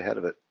just get ahead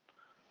of it.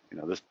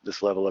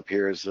 This level up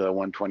here is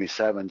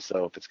 127.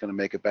 So if it's going to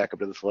make it back up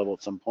to this level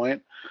at some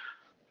point,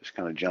 just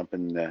kind of jump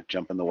in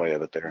the way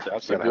of it there.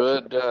 That's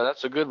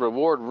a good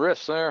reward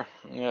risk there.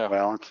 Yeah.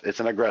 Well,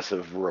 it's an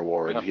aggressive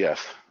reward. Yeah.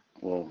 Yes.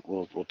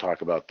 We'll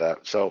talk about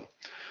that. So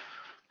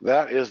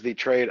that is the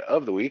trade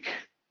of the week,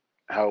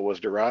 how it was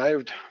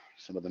derived,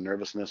 some of the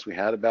nervousness we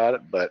had about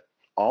it, but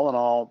all in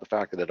all, the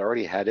fact that it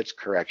already had its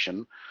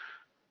correction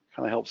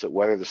kind of helps it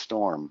weather the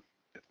storm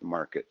if the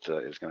market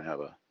is going to have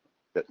a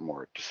bit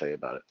more to say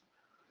about it.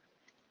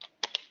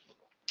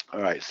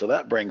 All right, so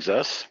that brings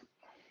us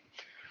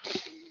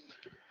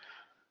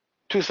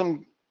to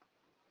some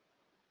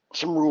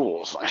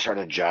rules I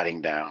started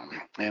jotting down,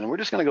 and we're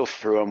just going to go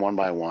through them one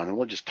by one, and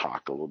we'll just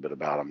talk a little bit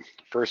about them.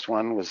 First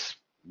one was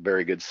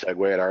very good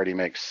segue. It already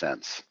makes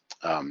sense.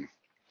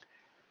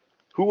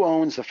 Who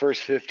owns the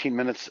first 15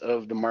 minutes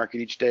of the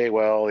market each day?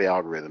 Well, the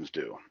algorithms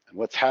do. And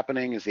what's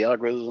happening is the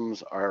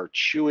algorithms are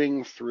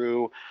chewing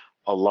through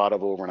a lot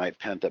of overnight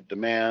pent-up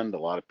demand, a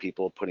lot of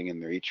people putting in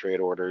their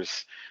E-Trade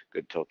orders,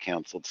 good till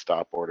canceled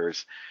stop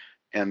orders.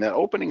 And the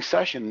opening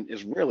session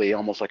is really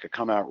almost like a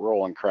come out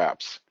roll on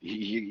craps.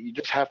 You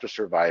just have to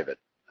survive it.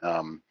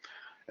 And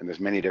there's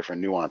many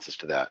different nuances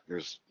to that.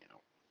 There's,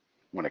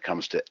 when it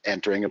comes to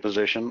entering a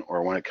position,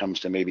 or when it comes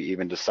to maybe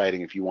even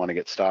deciding if you want to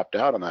get stopped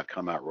out on that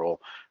come out roll,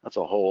 that's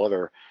a whole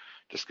other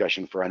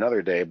discussion for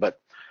another day. But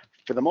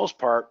for the most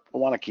part, I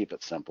want to keep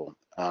it simple.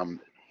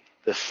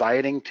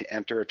 Deciding to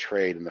enter a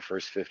trade in the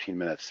first 15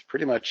 minutes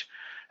pretty much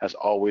has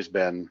always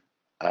been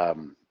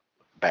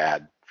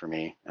bad for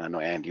me. I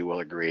know Andy will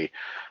agree.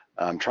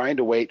 Trying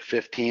to wait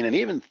 15 and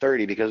even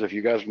 30, because if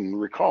you guys can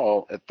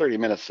recall, at 30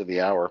 minutes of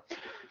the hour,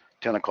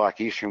 10 o'clock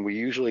Eastern, we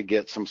usually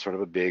get some sort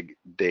of a big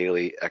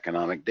daily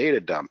economic data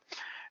dump.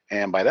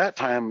 And by that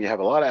time, you have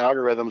a lot of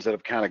algorithms that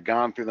have kind of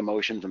gone through the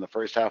motions in the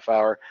first half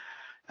hour,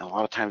 And a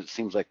lot of times it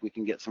seems like we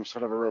can get some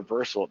sort of a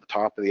reversal at the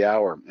top of the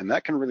hour, and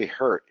that can really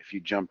hurt if you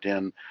jumped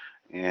in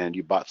and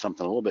you bought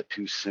something a little bit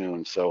too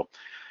soon. So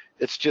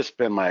it's just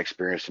been my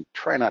experience, and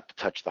try not to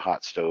touch the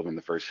hot stove in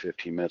the first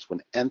 15 minutes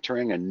when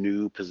entering a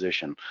new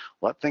position.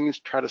 Let things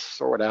try to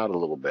sort out a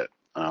little bit.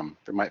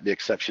 There might be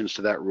exceptions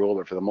to that rule,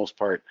 but for the most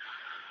part,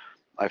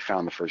 I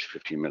found the first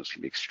 15 minutes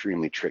can be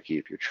extremely tricky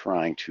if you're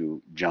trying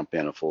to jump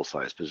in a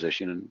full-size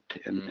position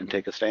and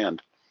take a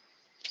stand.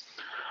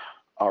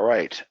 All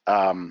right,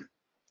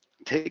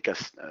 take a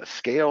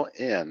scale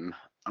in.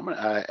 I'm going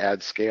to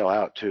add scale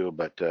out too,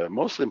 but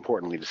most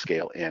importantly to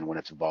scale in when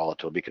it's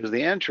volatile, because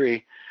the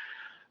entry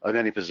of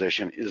any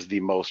position is the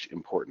most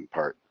important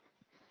part.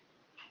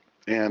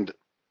 And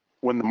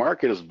when the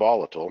market is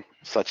volatile,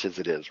 such as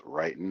it is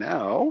right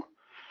now,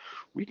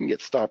 we can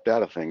get stopped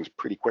out of things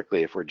pretty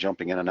quickly if we're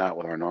jumping in and out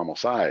with our normal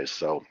size.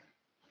 So,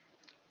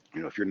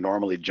 if you're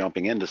normally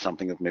jumping into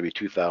something of maybe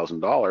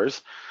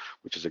 $2,000,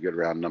 which is a good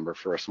round number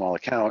for a small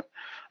account,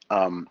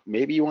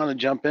 maybe you want to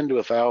jump into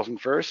 1,000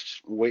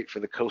 first, wait for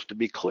the coast to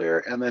be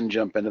clear, and then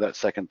jump into that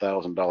second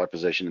 $1,000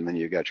 position, and then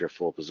you got your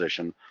full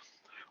position,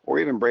 or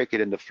even break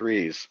it into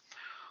threes.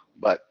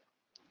 But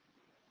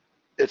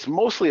it's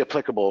mostly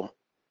applicable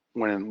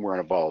when we're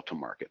in a volatile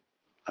market.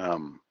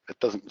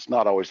 It's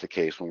not always the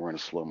case when we're in a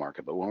slow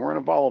market, but when we're in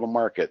a volatile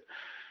market,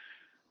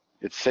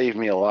 it saved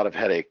me a lot of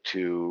headache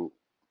to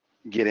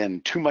get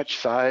in too much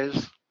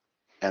size,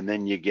 and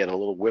then you get a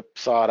little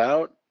whipsawed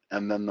out,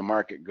 and then the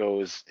market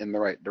goes in the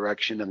right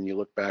direction, and then you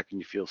look back and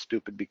you feel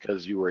stupid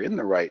because you were in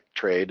the right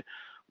trade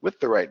with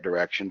the right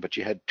direction, but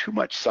you had too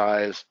much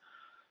size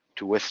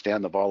to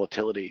withstand the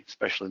volatility,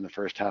 especially in the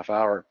first half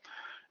hour.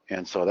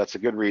 And so that's a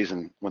good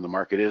reason when the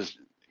market is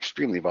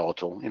extremely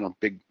volatile,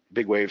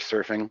 big wave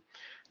surfing,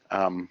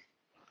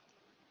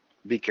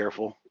 be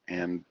careful.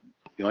 And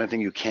the only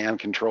thing you can't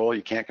control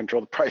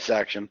the price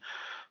action,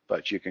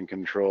 but you can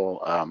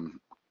control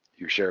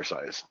your share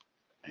size,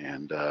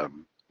 and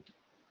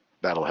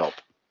that'll help.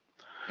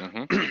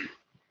 Mm-hmm.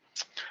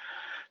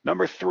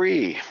 Number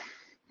 3,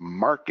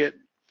 market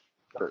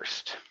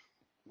first.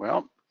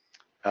 Well,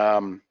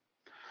 trying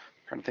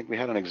to think, we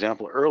had an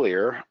example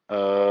earlier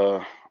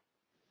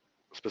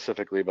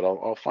specifically, but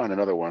I'll find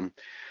another one.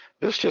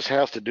 This just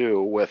has to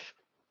do with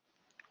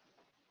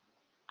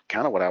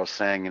kind of what I was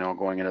saying,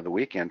 going into the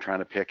weekend, trying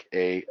to pick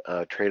a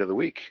trade of the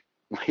week.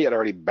 We had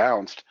already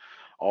bounced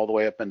all the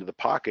way up into the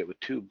pocket with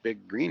 2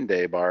 big green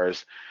day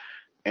bars,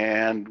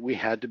 and we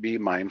had to be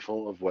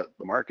mindful of what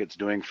the market's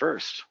doing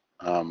first.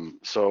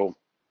 So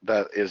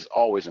that is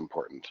always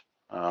important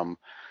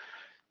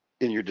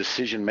in your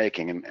decision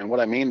making. And what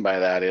I mean by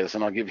that is,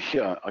 and I'll give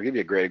you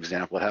a great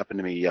example. It happened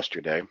to me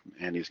yesterday,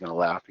 and he's going to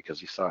laugh because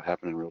he saw it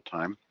happen in real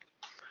time.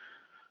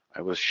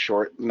 I was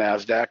short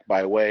NASDAQ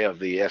by way of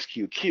the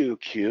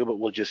SQQQ, but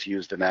we'll just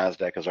use the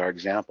NASDAQ as our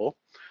example.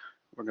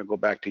 We're going to go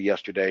back to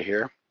yesterday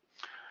here.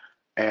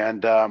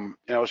 And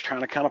I was trying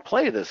to kind of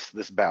play this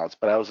bounce,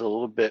 but I was a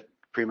little bit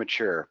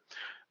premature.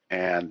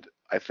 And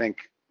I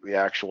think the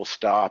actual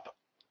stop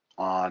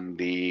on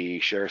the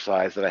share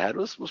size that I had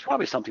was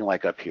probably something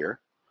like up here.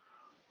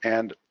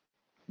 And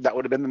that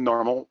would have been the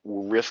normal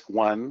risk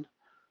 1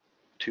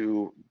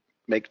 to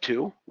make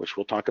 2, which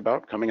we'll talk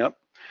about coming up.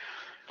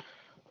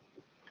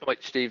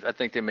 Wait, Steve, I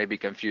think they may be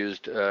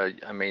confused.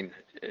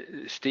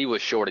 Steve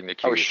was shorting the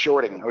Q. I was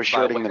shorting the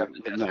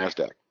NASDAQ.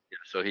 Yeah,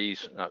 so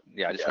he's, I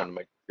just want to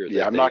make sure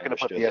that I'm not going to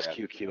put the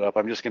SQQ up.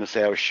 I'm just going to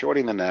say I was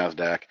shorting the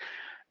NASDAQ,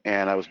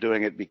 and I was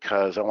doing it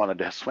because I wanted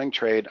to swing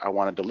trade. I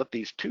wanted to let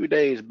these 2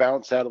 days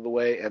bounce out of the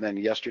way, and then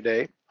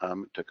yesterday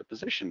took a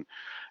position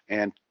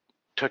and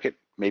took it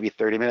maybe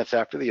 30 minutes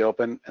after the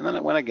open, and then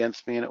it went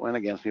against me,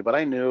 but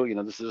I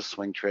knew, this is a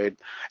swing trade.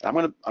 I'm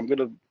gonna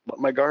let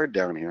my guard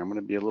down here. I'm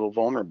gonna be a little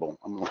vulnerable.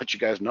 I'm gonna let you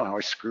guys know how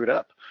I screwed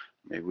up.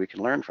 Maybe we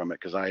can learn from it,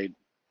 because I'm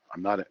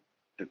not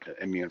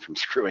immune from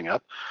screwing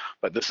up,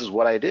 but this is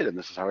what I did, and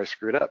this is how I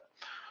screwed up.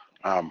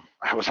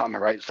 I was on the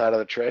right side of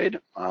the trade.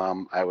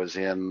 I was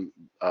in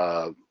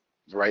the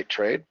right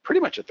trade pretty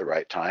much at the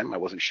right time. I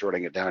wasn't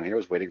shorting it down here. I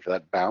was waiting for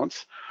that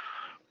bounce.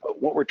 But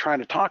what we're trying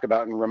to talk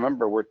about, and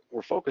remember, we're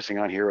focusing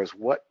on here, is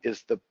what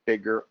is the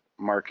bigger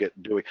market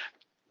doing?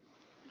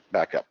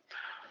 Back up.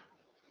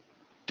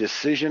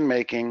 Decision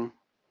making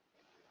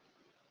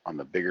on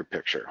the bigger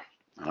picture.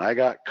 And I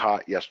got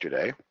caught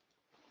yesterday.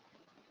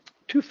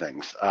 2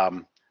 things.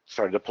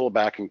 Started to pull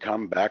back and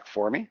come back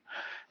for me.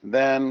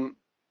 Then,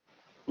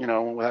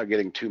 without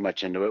getting too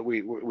much into it,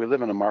 we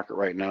live in a market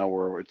right now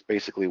where it's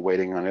basically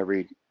waiting on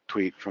every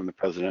tweet from the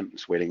president.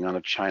 It's waiting on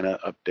a China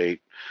update,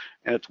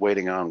 and it's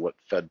waiting on what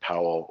Fed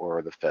Powell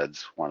or the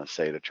Feds want to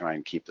say to try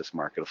and keep this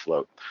market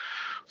afloat.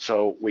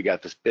 So we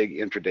got this big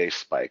intraday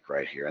spike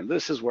right here, and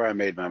this is where I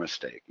made my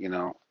mistake.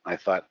 I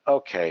thought,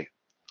 okay,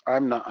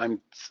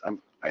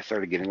 I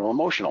started getting a little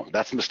emotional.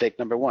 That's mistake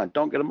number 1.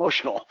 Don't get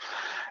emotional.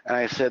 And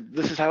I said,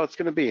 this is how it's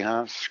going to be,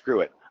 huh? Screw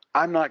it.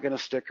 I'm not going to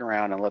stick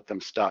around and let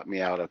them stop me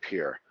out up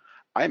here.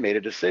 I made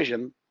a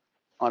decision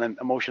on an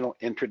emotional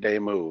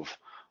intraday move,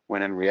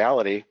 when in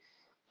reality,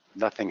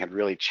 nothing had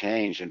really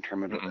changed in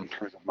terms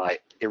of my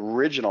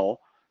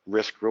original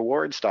risk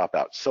reward stop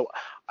out. So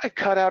I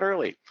cut out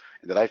early.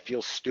 And did I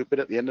feel stupid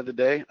at the end of the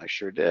day? I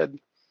sure did.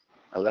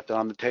 I left it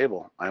on the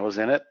table. I was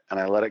in it and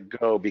I let it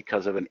go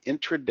because of an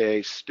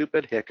intraday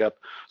stupid hiccup.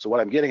 So what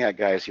I'm getting at,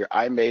 guys, here,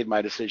 I made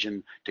my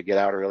decision to get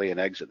out early and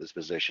exit this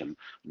position,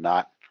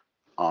 not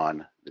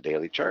on the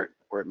daily chart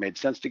where it made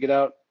sense to get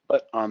out,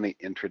 but on the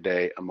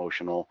intraday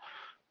emotional,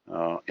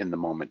 in the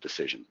moment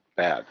decision.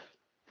 Bad.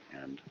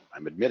 And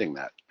I'm admitting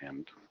that.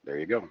 And there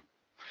you go.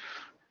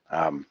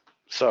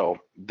 So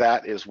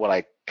that is what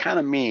I kind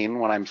of mean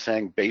when I'm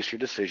saying base your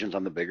decisions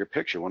on the bigger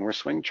picture when we're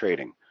swing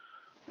trading.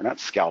 We're not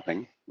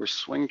scalping, we're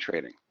swing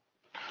trading.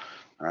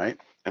 All right.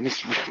 And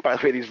this, by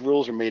the way, these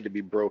rules are made to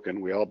be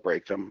broken. We all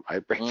break them. I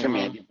break them,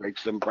 Andy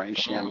breaks them, Brian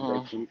Shannon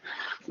breaks them.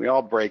 We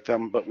all break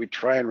them, but we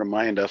try and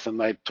remind us.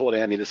 And I told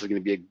Andy this is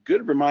going to be a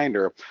good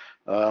reminder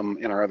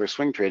in our other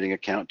swing trading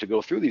account to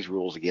go through these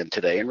rules again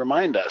today and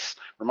remind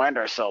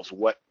ourselves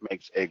what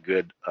makes a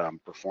good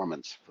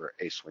performance for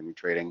a swing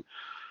trading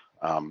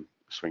time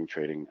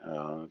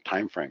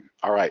frame.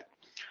 All right.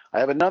 I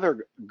have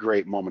another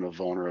great moment of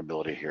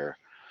vulnerability here.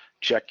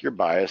 Check your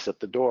bias at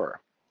the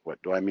door.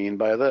 What do I mean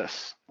by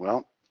this?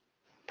 Well,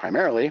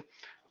 primarily,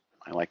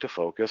 I like to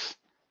focus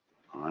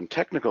on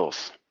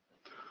technicals.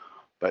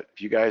 But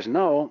if you guys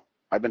know,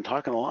 I've been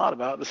talking a lot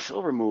about the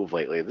silver move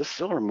lately. This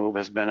silver move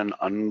has been an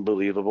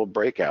unbelievable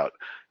breakout.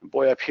 And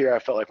boy, up here, I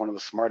felt like one of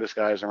the smartest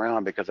guys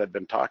around because I'd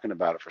been talking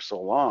about it for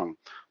so long.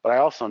 But I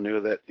also knew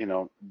that,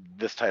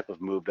 this type of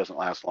move doesn't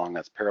last long.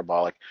 That's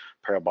parabolic.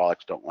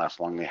 Parabolics don't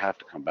last long. They have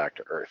to come back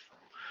to earth.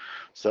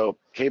 So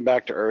came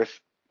back to earth.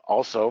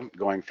 Also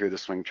going through the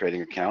swing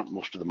trading account,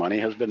 most of the money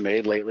has been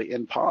made lately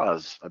in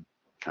pause. I've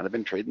kind of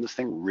been trading this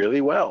thing really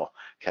well,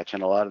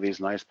 catching a lot of these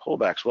nice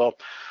pullbacks. Well,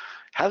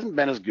 hasn't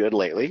been as good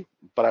lately,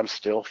 but I'm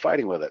still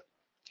fighting with it.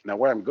 Now,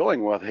 where I'm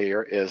going with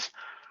here is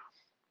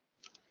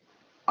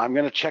I'm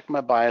going to check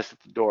my bias at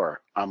the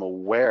door. I'm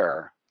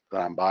aware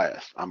that I'm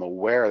biased. I'm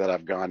aware that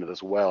I've gone to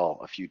this well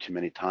a few too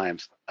many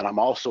times. And I'm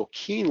also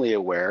keenly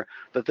aware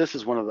that this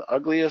is one of the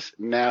ugliest,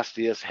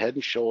 nastiest head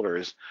and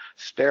shoulders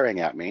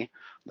staring at me.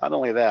 Not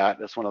only that,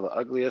 it's one of the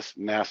ugliest,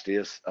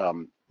 nastiest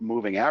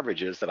moving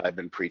averages that I've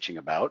been preaching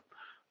about,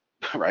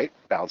 right?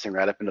 Bouncing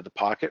right up into the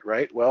pocket,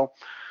 right? Well,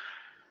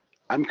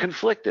 I'm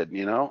conflicted,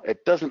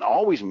 It doesn't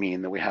always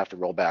mean that we have to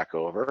roll back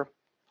over,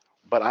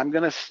 but I'm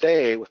going to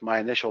stay with my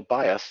initial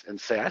bias and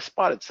say I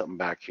spotted something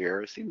back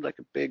here. It seems like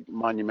a big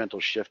monumental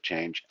shift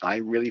change. I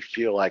really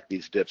feel like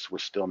these dips were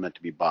still meant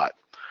to be bought.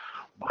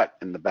 But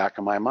in the back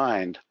of my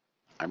mind,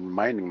 I'm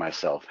reminding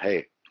myself,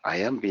 hey, I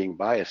am being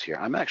biased here.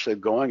 I'm actually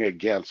going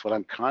against what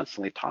I'm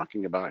constantly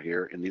talking about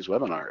here in these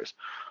webinars.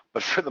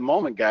 But for the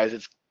moment, guys,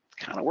 it's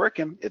kind of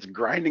working. It's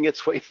grinding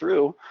its way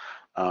through.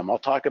 I'll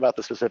talk about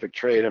the specific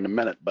trade in a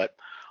minute, but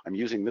I'm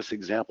using this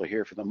example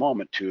here for the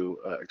moment to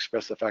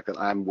express the fact that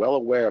I'm well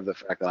aware of the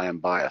fact that I am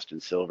biased in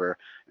silver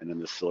and in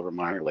the silver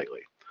miner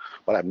lately.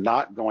 But I'm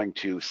not going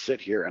to sit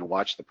here and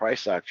watch the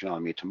price action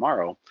on me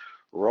tomorrow,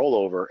 roll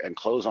over and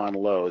close on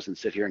lows and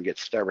sit here and get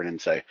stubborn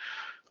and say,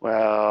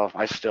 well,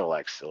 I still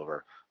like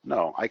silver.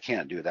 No, I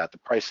can't do that. The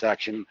price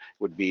action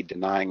would be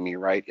denying me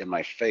right in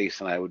my face,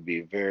 and I would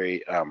be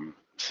very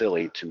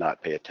silly to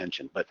not pay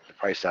attention. But the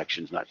price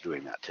action is not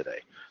doing that today.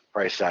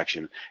 Price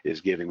action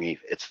is giving me,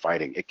 it's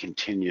fighting. It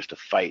continues to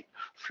fight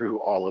through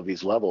all of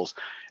these levels.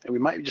 And we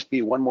might just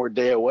be one more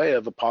day away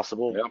of a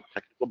possible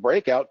technical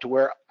breakout to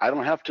where I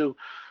don't have to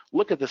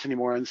look at this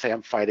anymore and say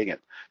I'm fighting it.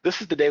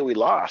 This is the day we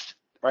lost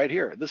right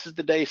here. This is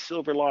the day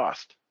silver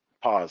lost.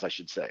 Pause, I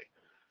should say.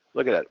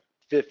 Look at it.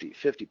 50,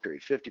 50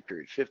 period, 50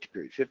 period, 50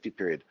 period, 50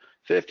 period,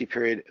 50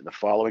 period. The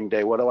following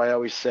day, what do I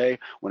always say?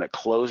 When it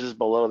closes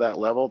below that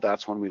level,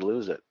 that's when we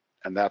lose it.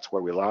 And that's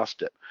where we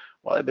lost it.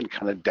 Well, I've been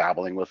kind of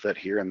dabbling with it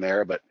here and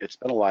there, but it's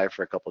been alive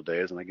for a couple of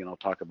days. And again, I'll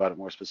talk about it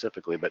more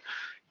specifically, but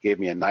gave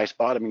me a nice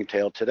bottoming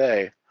tail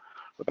today.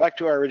 But back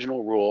to our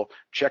original rule,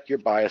 check your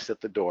bias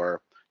at the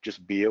door.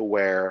 Just be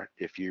aware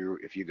if you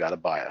got a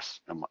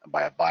bias. And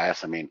by a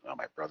bias, I mean,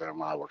 my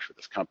brother-in-law works for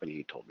this company.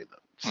 He told me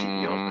the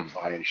CEO is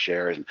buying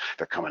shares and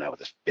they're coming out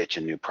with this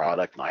bitchin' new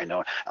product. And I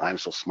know, and I'm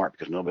so smart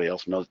because nobody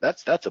else knows.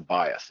 That's a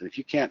bias. And if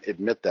you can't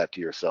admit that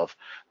to yourself,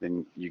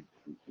 then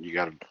you're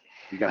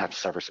gonna have to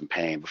suffer some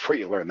pain before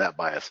you learn that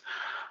bias.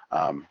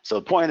 So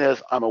the point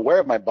is, I'm aware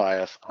of my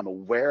bias. I'm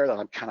aware that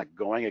I'm kind of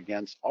going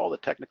against all the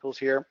technicals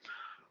here.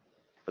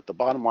 But the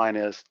bottom line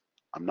is,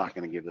 I'm not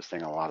going to give this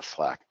thing a lot of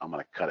slack. I'm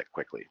going to cut it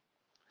quickly.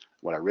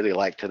 What I really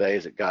like today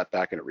is it got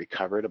back and it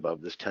recovered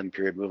above this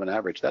 10-period moving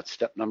average. That's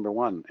step number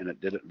one, and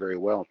it did it very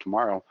well.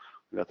 Tomorrow,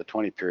 we got the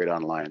 20-period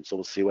online, so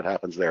we'll see what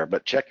happens there.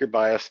 But check your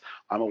bias.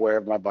 I'm aware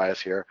of my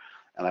bias here,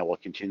 and I will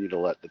continue to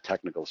let the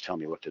technicals tell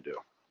me what to do.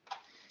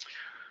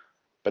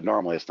 But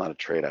normally, it's not a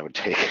trade I would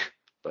take,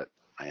 but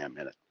I am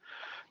in it.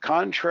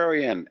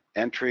 Contrarian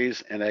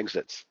entries and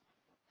exits.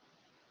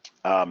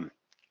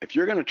 If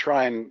you're going to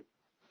try and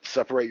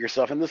separate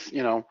yourself, and this,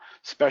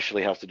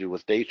 especially has to do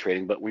with day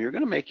trading, but when you're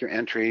going to make your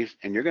entries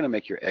and you're going to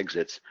make your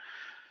exits,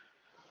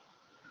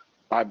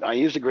 I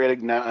used a great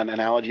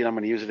analogy and I'm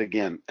going to use it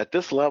again. At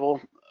this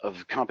level,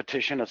 of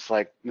competition, it's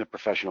like in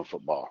professional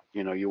football.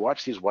 You know, you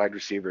watch these wide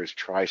receivers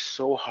try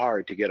so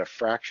hard to get a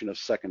fraction of a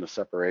second of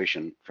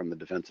separation from the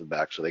defensive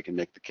back so they can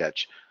make the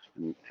catch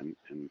and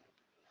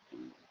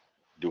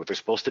do what they're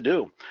supposed to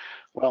do.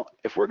 Well,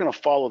 if we're going to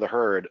follow the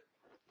herd,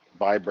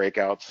 buy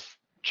breakouts,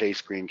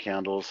 chase green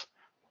candles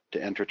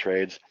to enter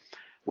trades,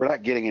 we're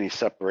not getting any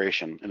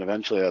separation, and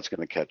eventually that's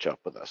going to catch up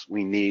with us.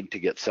 We need to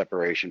get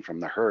separation from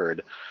the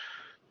herd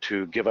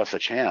to give us a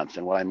chance.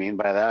 And what I mean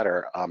by that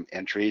are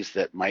entries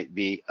that might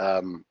be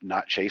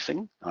not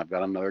chasing. I've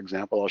got another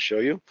example I'll show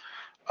you.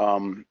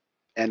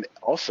 And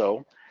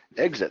also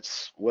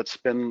exits. What's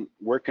been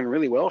working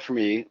really well for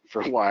me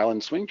for a while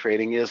in swing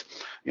trading is,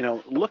 you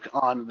know, look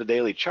on the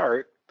daily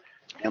chart,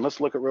 and let's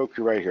look at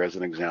Roku right here as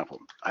an example.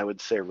 I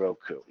would say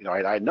Roku. You know,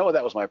 I know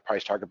that was my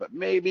price target, but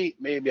maybe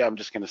I'm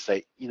just going to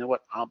say, you know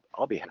what,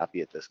 I'll be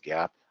happy at this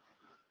gap.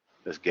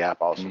 This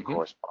gap also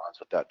corresponds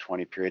with that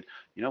 20 period.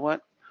 You know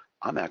what?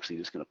 I'm actually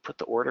just going to put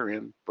the order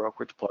in,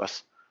 brokerage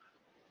plus,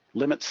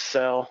 limit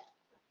sell.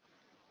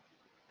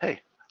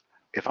 Hey,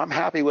 if I'm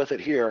happy with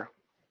it here,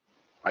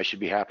 I should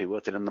be happy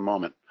with it in the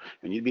moment.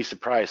 And you'd be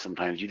surprised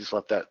sometimes. You just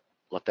let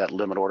that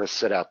limit order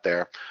sit out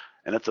there,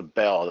 and it's a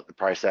bell that the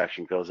price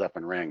action goes up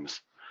and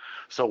rings.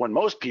 So when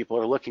most people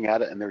are looking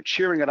at it and they're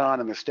cheering it on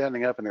and they're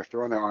standing up and they're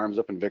throwing their arms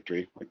up in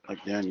victory,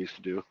 like Dan used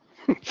to do,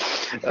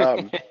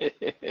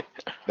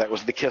 that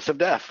was the kiss of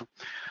death.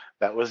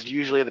 That was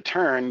usually the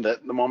turn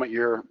that the moment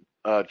you're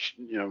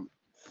you know,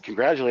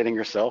 congratulating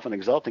yourself and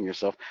exalting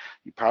yourself,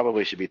 you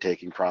probably should be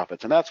taking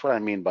profits. And that's what I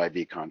mean by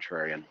be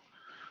contrarian.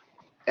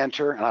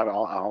 Enter, and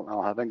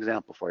I'll have an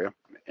example for you.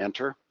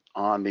 Enter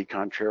on the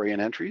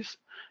contrarian entries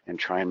and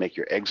try and make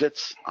your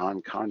exits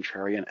on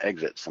contrarian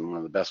exits. And one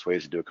of the best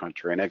ways to do a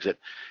contrarian exit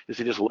is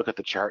to just look at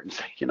the chart and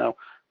say, you know,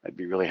 I'd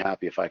be really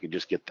happy if I could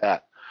just get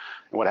that.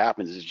 And what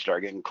happens is you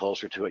start getting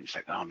closer to it. You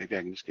say, oh, maybe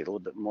I can just get a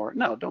little bit more.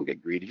 No, don't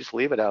get greedy. Just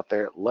leave it out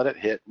there. Let it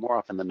hit. More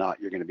often than not,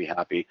 you're going to be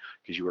happy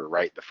because you were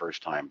right the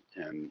first time.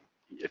 And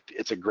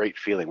it's a great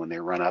feeling when they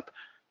run up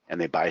and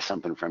they buy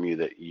something from you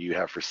that you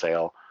have for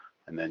sale,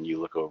 and then you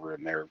look over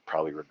and they're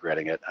probably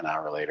regretting it an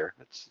hour later.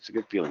 It's a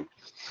good feeling.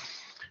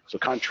 So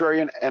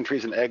contrarian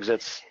entries and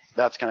exits,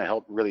 that's going to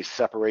help really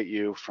separate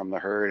you from the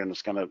herd, and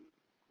it's going to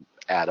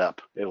add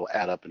up. It'll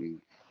add up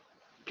in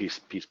piece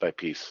by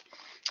piece.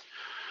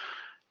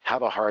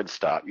 Have a hard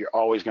stop. You're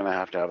always going to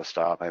have a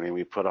stop. I mean,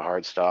 we put a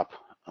hard stop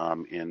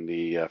in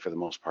the for the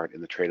most part in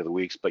the trade of the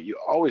weeks, but you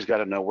always got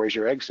to know where's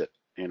your exit.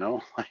 You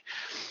know,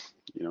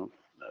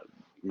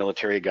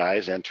 military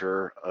guys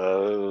enter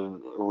a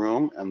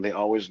room and they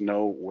always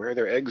know where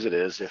their exit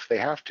is if they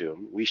have to.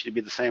 We should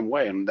be the same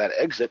way, and that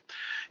exit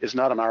is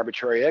not an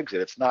arbitrary exit.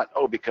 It's not,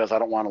 oh, because I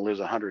don't want to lose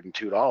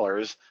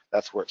 $102.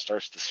 That's where it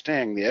starts to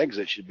sting. The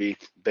exit should be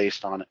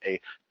based on a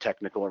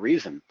technical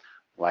reason,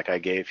 like I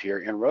gave here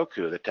in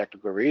Roku. The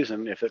technical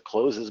reason, if it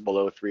closes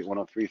below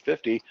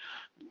 103.50,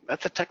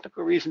 that's a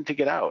technical reason to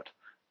get out,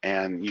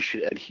 and you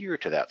should adhere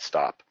to that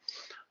stop.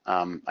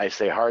 I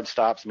say hard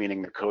stops,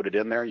 meaning they're coded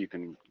in there. You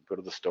can go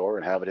to the store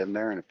and have it in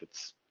there, and if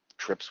it's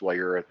trips while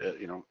you're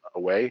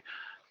away,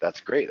 that's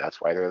great. That's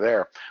why they're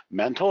there.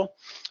 Mental,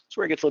 that's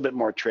where it gets a little bit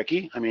more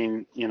tricky. I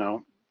mean,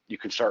 you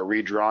can start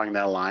redrawing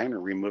that line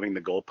or removing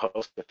the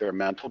goalpost if they're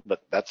mental,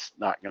 but that's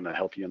not going to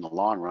help you in the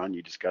long run.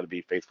 You just got to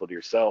be faithful to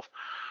yourself.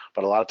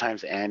 But a lot of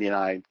times Andy and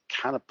I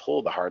kind of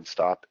pull the hard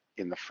stop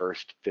in the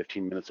first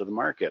 15 minutes of the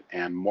market,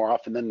 and more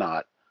often than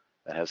not,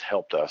 that has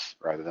helped us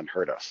rather than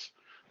hurt us,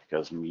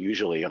 because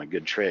usually on a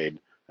good trade,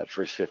 that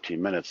first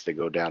 15 minutes, they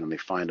go down and they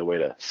find a way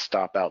to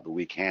stop out the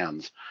weak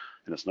hands,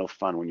 and it's no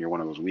fun when you're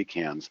one of those weak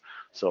hands.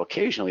 So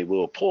occasionally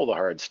we'll pull the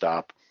hard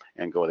stop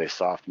and go with a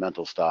soft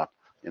mental stop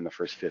in the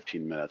first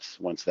 15 minutes.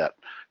 Once that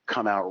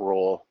come out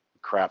roll,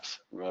 craps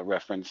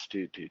reference,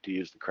 to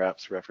use the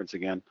craps reference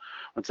again,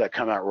 once that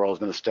come out roll has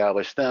been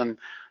established, then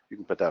you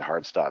can put that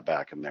hard stop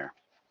back in there.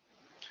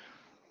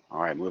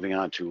 All right, moving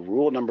on to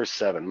rule number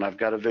 7, and I've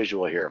got a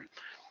visual here.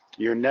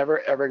 You're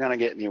never ever going to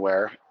get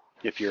anywhere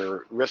if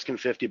you're risking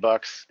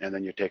 $50 and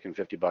then you're taking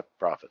 $50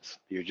 profits.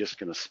 You're just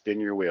going to spin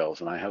your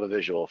wheels, and I have a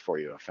visual for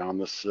you. I found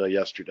this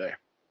yesterday.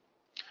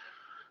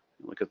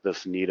 Look at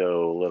this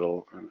neato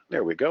little,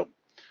 there we go.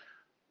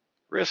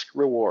 Risk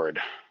reward.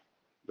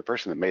 The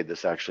person that made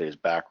this actually is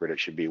backward. It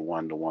should be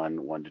 1 to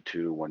 1, 1 to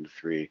 2, 1 to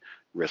 3,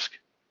 risk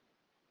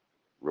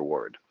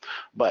reward.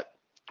 But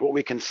what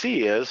we can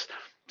see is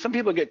some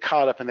people get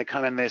caught up and they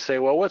come in and they say,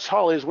 well, what's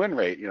Holly's win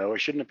rate?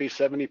 Shouldn't it be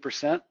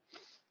 70%?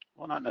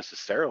 Well, not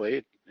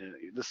necessarily.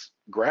 This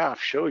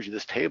graph shows you,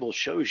 this table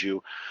shows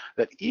you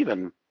that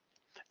even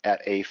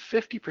at a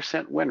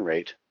 50% win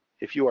rate,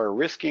 if you are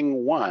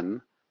risking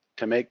 1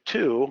 to make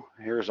 2,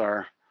 here's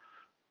our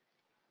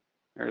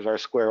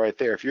square right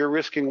there. If you're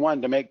risking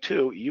 1 to make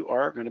 2, you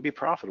are going to be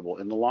profitable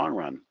in the long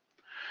run.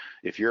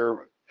 If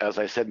you're, as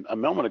I said a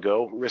moment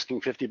ago, risking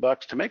 $50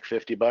 to make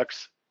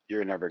 $50,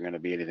 you're never going to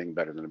be anything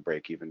better than a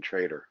break-even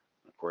trader.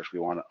 Of course, we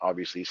want to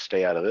obviously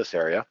stay out of this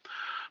area,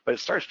 but it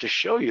starts to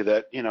show you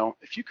that,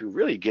 if you can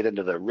really get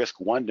into the risk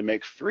 1 to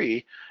make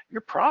 3, you're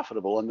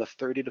profitable in the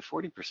 30 to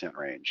 40%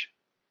 range.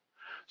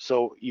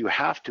 So you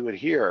have to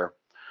adhere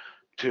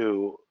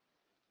to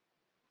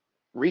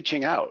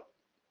reaching out.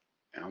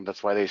 And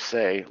that's why they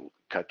say,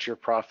 cut your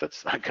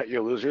profits, cut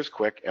your losers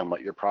quick and let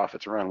your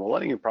profits run. Well,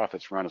 letting your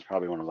profits run is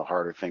probably one of the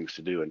harder things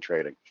to do in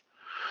trading.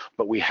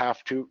 But we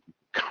have to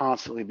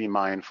constantly be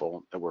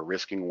mindful that we're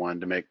risking one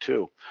to make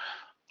two.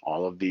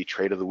 All of the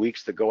trade of the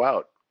weeks that go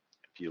out,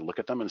 if you look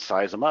at them and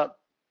size them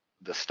up,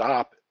 the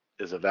stop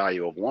is a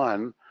value of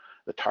 1.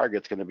 The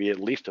target's going to be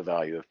at least a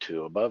value of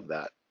 2 above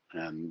that.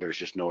 And there's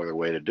just no other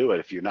way to do it.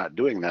 If you're not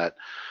doing that,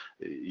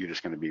 you're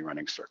just going to be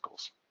running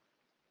circles.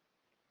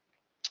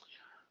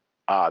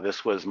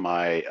 This was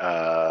my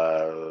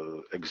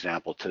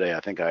example today. I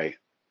think I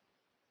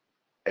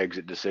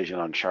exit decision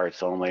on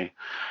charts only.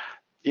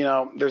 You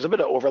know, there's a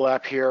bit of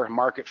overlap here,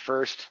 market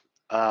first.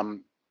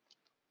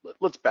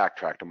 Let's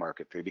backtrack to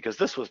market 3 because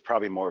this was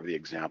probably more of the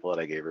example that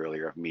I gave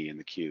earlier of me and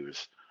the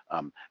Qs.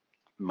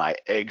 My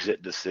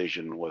exit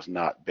decision was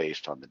not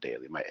based on the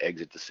daily. My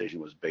exit decision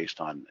was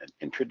based on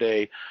an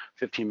intraday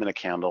 15-minute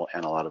candle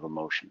and a lot of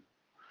emotion.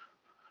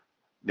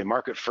 The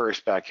market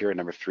first back here at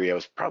number 3, I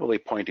was probably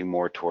pointing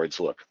more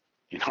towards, look,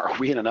 you know, are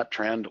we in an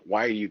uptrend?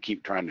 Why do you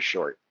keep trying to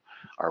short?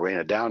 Are we in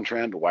a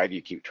downtrend? Why do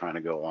you keep trying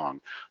to go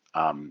long?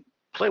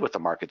 Play what the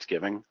market's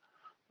giving.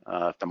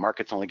 If the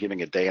market's only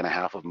giving a day and a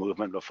half of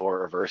movement before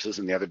it reverses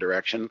in the other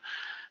direction,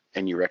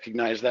 and you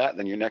recognize that,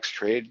 then your next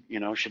trade, you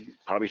know, should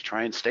probably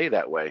try and stay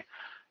that way.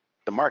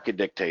 The market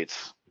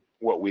dictates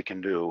what we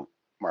can do.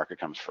 Market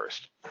comes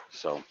first.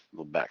 So a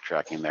little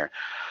backtracking there.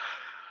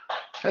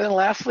 And then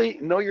lastly,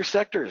 know your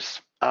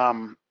sectors.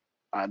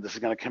 This is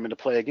going to come into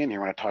play again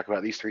here when I talk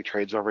about these 3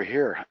 trades over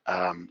here.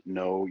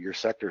 Know your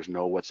sectors,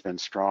 know what's been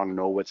strong,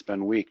 know what's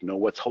been weak, know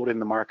what's holding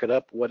the market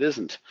up, what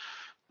isn't.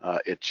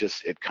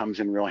 It comes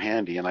in real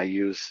handy, and I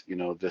use, you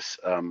know, this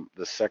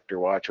sector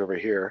watch over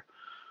here.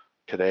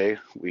 Today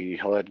we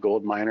had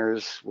gold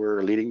miners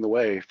were leading the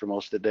way for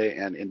most of the day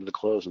and into the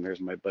close, and there's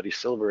my buddy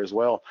silver as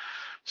well.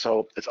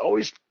 So it's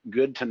always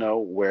good to know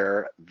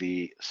where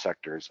the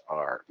sectors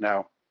are.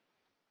 Now,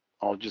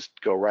 I'll just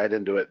go right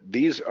into it.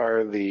 These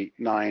are the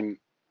 9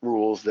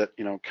 rules that,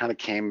 you know, kind of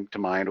came to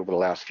mind over the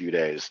last few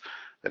days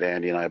that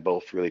Andy and I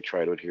both really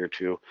try to adhere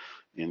to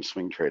in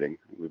swing trading.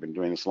 We've been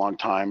doing this a long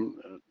time,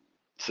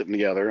 sitting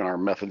together, and our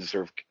methods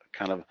are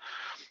kind of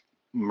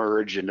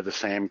merge into the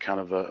same kind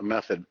of a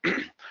method.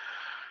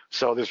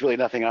 So there's really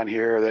nothing on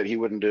here that he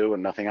wouldn't do,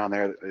 and nothing on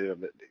there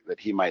that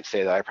he might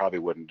say that I probably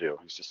wouldn't do.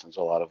 It's just there's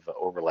a lot of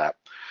overlap.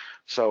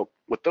 So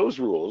with those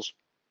rules,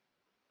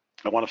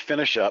 I want to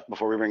finish up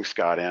before we bring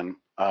Scott in.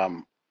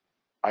 I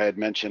had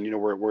mentioned, you know,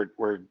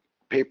 we're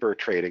paper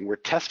trading. We're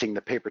testing the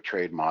paper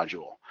trade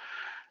module,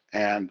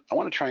 and I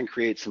want to try and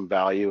create some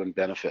value and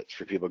benefits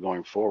for people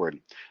going forward.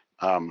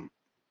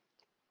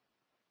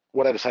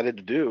 What I decided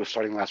to do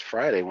starting last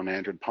Friday when I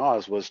entered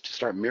pause was to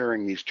start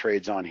mirroring these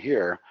trades on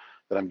here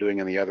that I'm doing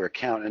in the other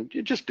account, and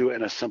just do it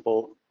in a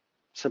simple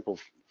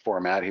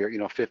format here. You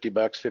know, 50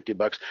 bucks, 50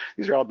 bucks.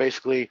 These are all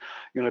basically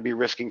going to be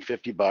risking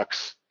 50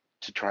 bucks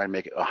to try and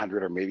make it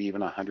 100 or maybe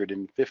even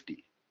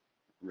 150.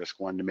 Risk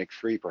 1 to make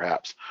 3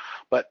 perhaps.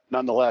 But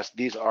nonetheless,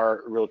 these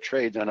are real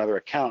trades in another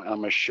account, and I'm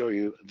going to show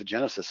you the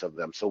genesis of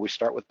them. So we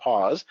start with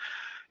pause.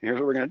 And here's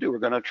what we're going to do. We're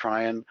going to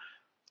try and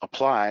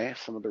apply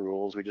some of the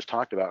rules we just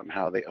talked about and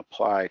how they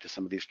apply to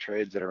some of these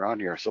trades that are on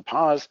here. So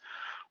pause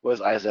was,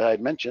 as I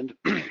had mentioned,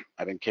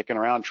 I've been kicking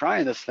around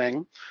trying this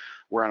thing.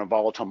 We're in a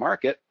volatile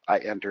market. I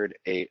entered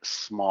a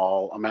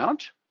small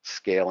amount,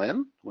 scale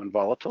in when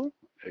volatile,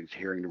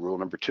 adhering to rule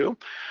number 2.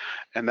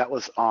 And that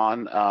was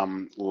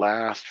on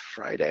last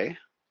Friday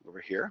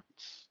over here.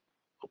 Let's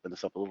open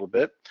this up a little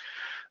bit.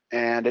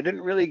 And I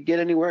didn't really get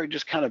anywhere,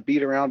 just kind of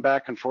beat around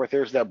back and forth.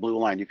 There's that blue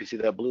line. You can see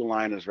that blue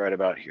line is right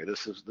about here.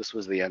 This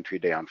was the entry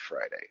day on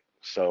Friday.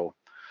 So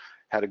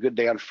had a good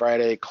day on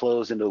Friday,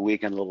 closed into the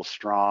weekend a little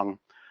strong.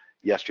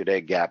 Yesterday,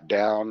 gapped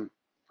down,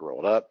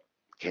 rolled up,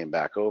 came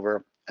back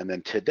over. And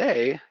then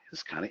today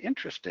is kind of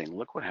interesting.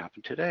 Look what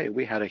happened today.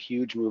 We had a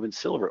huge move in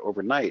silver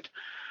overnight.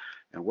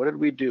 And what did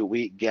we do?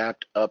 We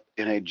gapped up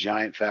in a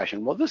giant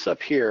fashion. Well, this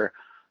up here,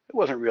 it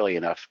wasn't really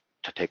enough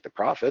to take the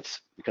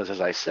profits because, as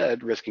I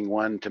said, risking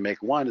 1 to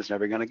make 1 is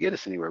never going to get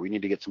us anywhere. We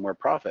need to get some more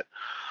profit.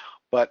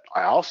 But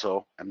I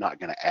also am not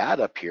going to add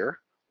up here.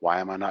 Why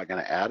am I not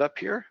going to add up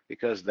here?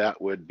 Because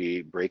that would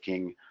be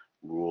breaking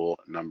rule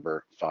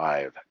number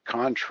 5,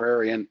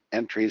 contrarian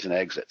entries and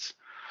exits.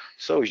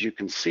 So as you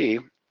can see,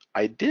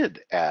 I did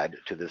add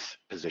to this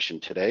position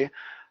today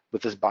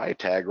with this buy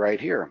tag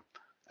right here.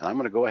 And I'm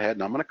going to go ahead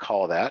and I'm going to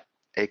call that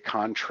a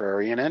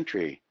contrarian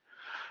entry.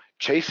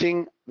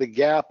 Chasing the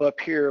gap up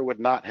here would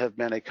not have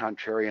been a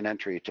contrarian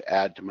entry to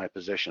add to my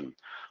position.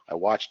 I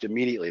watched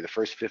immediately the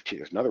first 15,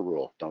 there's another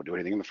rule, don't do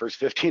anything in the first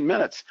 15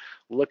 minutes.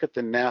 Look at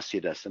the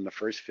nastiness in the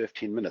first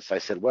 15 minutes. I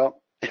said,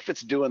 well, if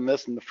it's doing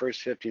this in the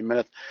first 15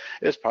 minutes,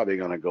 it's probably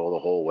going to go the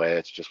whole way.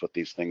 It's just what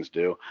these things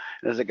do.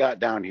 And as it got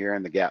down here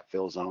in the gap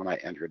fill zone, I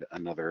entered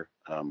another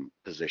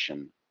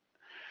position.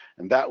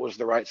 And that was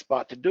the right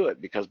spot to do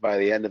it because by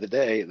the end of the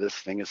day, this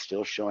thing is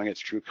still showing its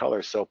true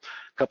colors. So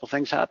a couple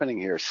things happening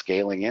here,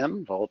 scaling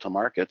in, volatile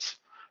markets,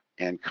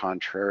 and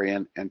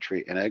contrarian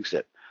entry and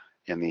exit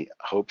in the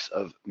hopes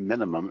of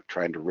minimum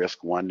trying to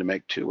risk one to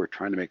make two. We're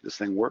trying to make this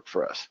thing work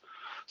for us.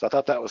 So I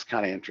thought that was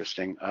kind of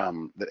interesting.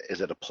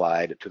 Is it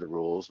applied to the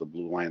rules? The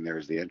blue line there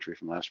is the entry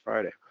from last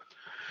Friday.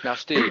 Now,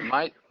 Steve,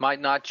 might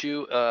not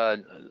you,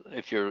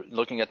 if you're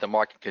looking at the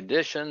market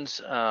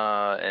conditions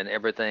and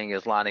everything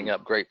is lining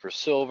up great for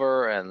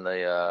silver and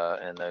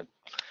the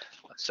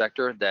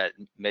sector, that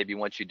maybe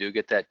once you do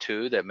get that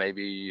two, that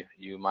maybe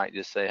you might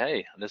just say,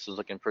 hey, this is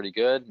looking pretty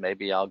good.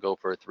 Maybe I'll go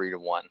for a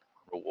 3-to-1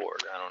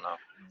 reward. I don't know.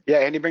 Yeah,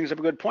 Andy brings up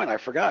a good point. I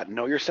forgot.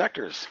 Know your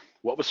sectors.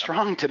 What was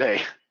strong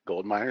today?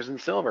 Gold miners and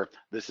silver.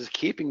 This is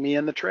keeping me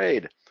in the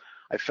trade.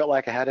 I felt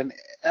like I had an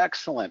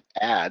excellent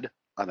add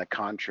on a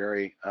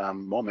contrary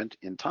moment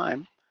in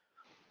time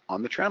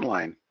on the trend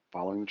line,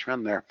 following the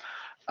trend there.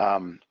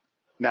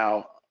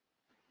 Now,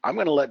 I'm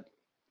going to let,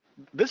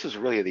 this is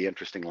really the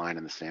interesting line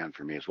in the sand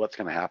for me, is what's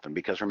going to happen.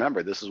 Because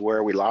remember, this is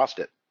where we lost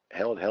it.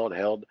 Held.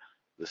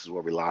 This is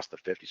where we lost the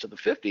 50. So the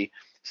 50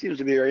 seems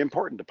to be very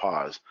important to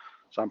pause.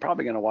 So I'm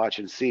probably going to watch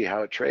and see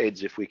how it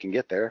trades if we can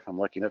get there, if I'm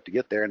lucky enough to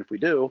get there. And if we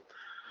do,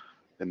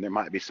 then there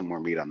might be some more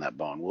meat on that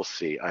bone. We'll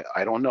see.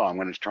 I don't know. I'm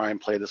going to try and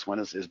play this one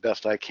as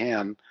best I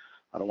can.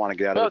 I don't want to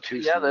get out of it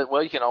too soon.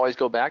 Well, you can always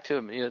go back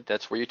to,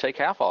 that's where you take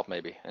half off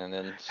maybe, and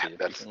then see if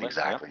that's you can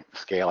exactly. Yeah.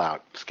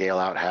 Scale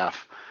out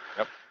half.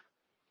 Yep.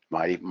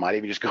 Might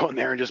even just go in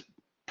there and just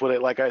put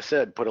it, like I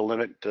said, put a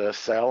limit to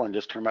sell and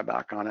just turn my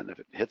back on it. And if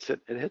it hits it,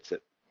 it hits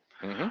it.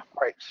 Mm-hmm.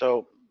 All right.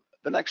 So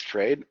the next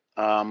trade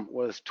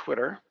was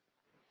Twitter,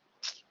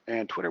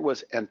 and Twitter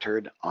was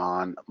entered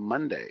on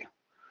Monday.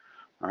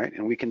 All right,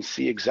 and we can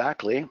see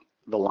exactly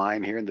the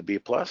line here in the B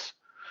plus.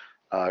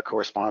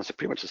 Corresponds to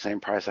pretty much the same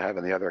price I have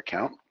in the other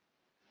account.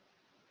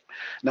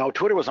 Now,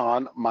 Twitter was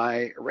on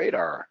my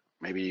radar.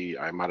 Maybe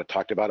I might have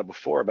talked about it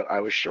before, but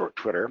I was short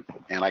Twitter,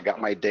 and I got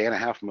my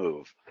day-and-a-half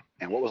move.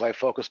 And what was I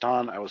focused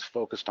on? I was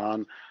focused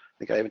on, I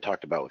think I even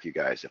talked about with you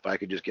guys, if I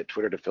could just get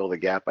Twitter to fill the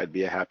gap, I'd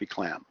be a happy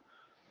clam.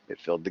 It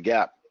filled the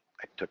gap.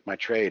 I took my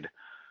trade.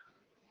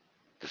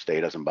 This day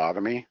doesn't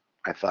bother me.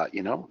 I thought,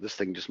 this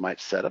thing just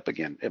might set up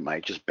again. It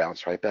might just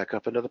bounce right back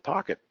up into the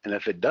pocket. And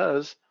if it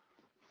does,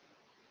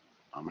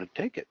 I'm going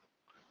to take it.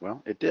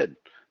 Well, it did.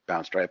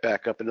 Bounced right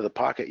back up into the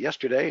pocket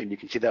yesterday, and you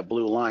can see that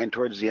blue line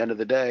towards the end of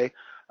the day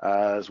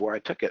is where I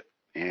took it.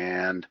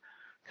 And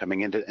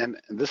coming into, and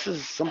this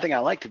is something I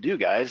like to do,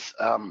 guys.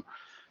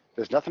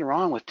 There's nothing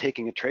wrong with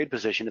taking a trade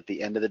position at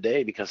the end of the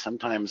day, because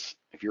sometimes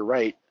if you're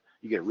right,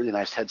 you get a really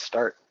nice head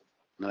start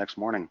the next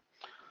morning.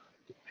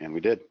 And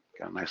we did.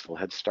 Got a nice little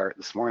head start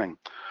this morning.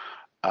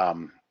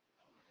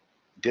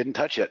 Didn't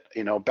touch it.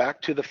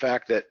 Back to the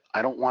fact that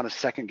I don't want to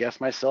second guess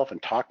myself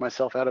and talk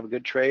myself out of a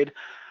good trade.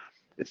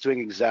 It's doing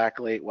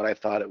exactly what I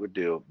thought it would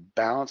do.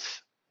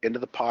 Bounce into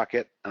the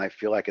pocket, and I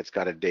feel like it's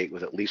got a date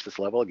with at least this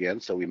level again,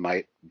 so we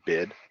might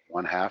bid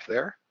 1/2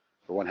 there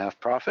for 1/2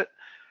 profit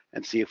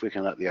and see if we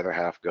can let the other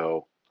half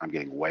go. I'm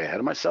getting way ahead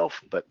of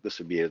myself, but this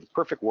would be a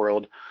perfect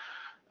world.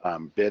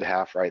 Bid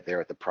half right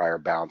there at the prior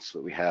bounce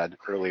that we had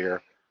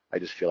earlier. I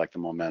just feel like the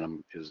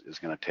momentum is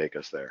going to take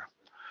us there.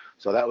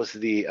 So that was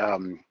the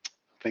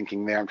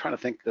thinking there. I'm trying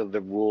to think of the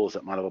rules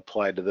that might have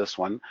applied to this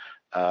one.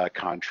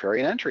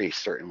 Contrarian entry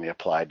certainly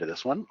applied to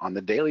this one. On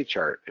the daily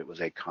chart, it was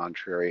a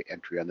contrary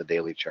entry on the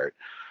daily chart.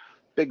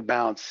 Big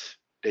bounce,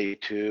 day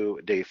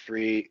 2, day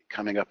 3,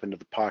 coming up into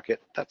the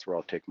pocket. That's where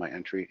I'll take my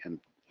entry. And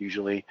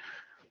usually,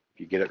 if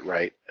you get it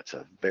right, it's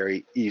a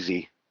very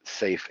easy,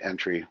 safe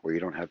entry where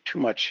you don't have too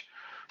much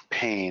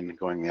pain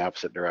going the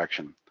opposite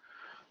direction.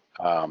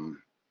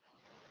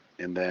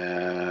 And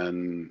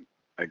then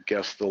I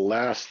guess the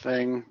last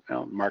thing,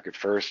 well, market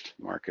first.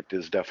 Market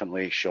is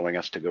definitely showing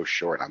us to go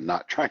short. I'm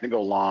not trying to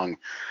go long.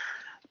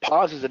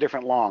 Pause is a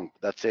different long.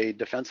 That's a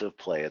defensive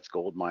play. It's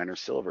gold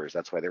miners, silvers.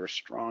 That's why they were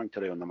strong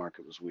today when the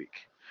market was weak.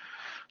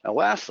 Now,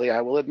 lastly,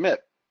 I will admit,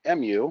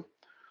 MU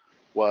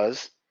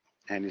was,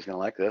 and he's going to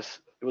like this,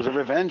 it was a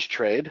revenge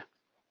trade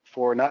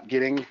for not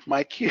getting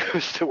my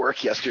cues to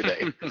work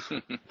yesterday.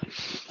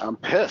 I'm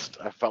pissed.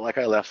 I felt like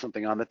I left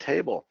something on the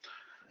table.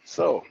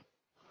 So,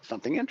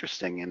 something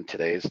interesting in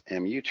today's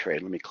MU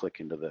trade. Let me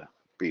click into the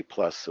B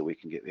plus so we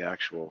can get the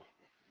actual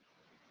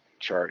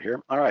chart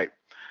here. All right.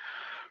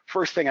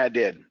 First thing I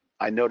did,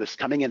 I noticed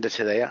coming into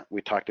today,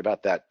 we talked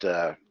about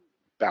that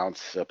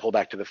bounce, pull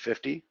back to the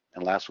 50,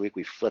 and last week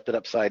we flipped it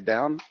upside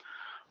down.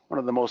 One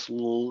of the most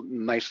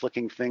nice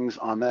looking things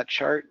on that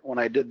chart when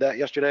I did that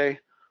yesterday.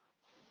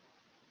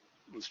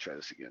 Let's try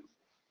this again.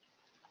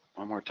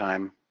 One more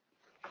time.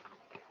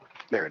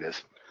 There it is.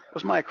 It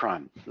was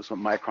Micron. This is what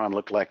Micron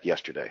looked like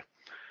yesterday.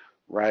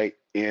 Right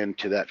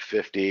into that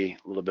 50,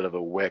 a little bit of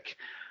a wick.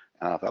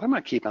 And I thought I'm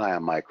going to keep an eye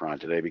on Micron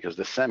today because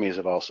the semis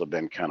have also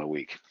been kind of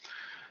weak.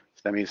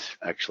 Semis,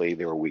 actually,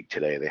 they were weak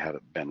today. They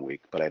haven't been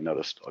weak, but I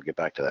noticed, I'll get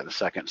back to that in a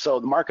second. So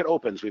the market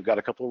opens. We've got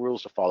a couple of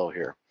rules to follow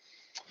here.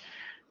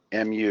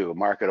 MU,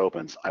 market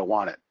opens. I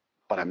want it,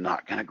 but I'm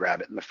not going to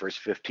grab it in the first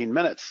 15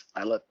 minutes.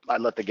 I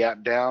let the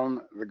gap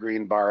down, the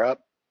green bar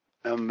up,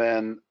 and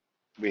then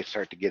we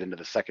start to get into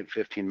the second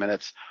 15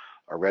 minutes,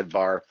 a red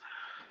bar.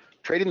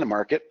 Trading the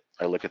market,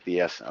 I look at the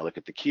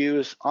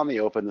Qs on the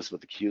open. This is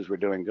what the Qs were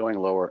doing. Going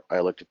lower, I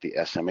looked at the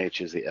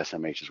SMHs. The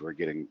SMHs were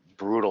getting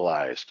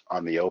brutalized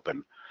on the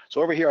open.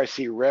 So over here, I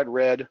see red,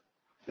 red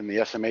in the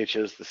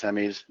SMHs, the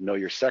semis. Know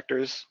your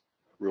sectors.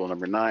 Rule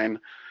number 9.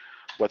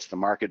 What's the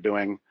market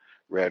doing?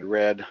 Red,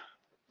 red.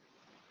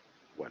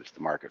 What is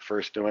the market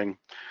first doing?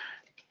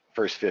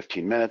 First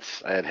 15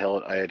 minutes, I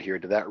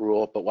adhered to that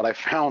rule. But what I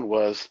found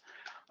was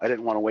I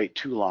didn't want to wait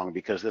too long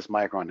because this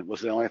micron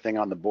was the only thing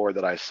on the board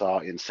that I saw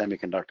in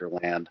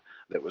semiconductor land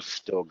that was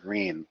still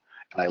green.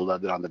 And I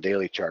loved it on the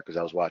daily chart because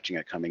I was watching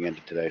it coming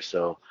into today.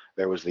 So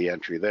there was the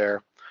entry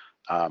there.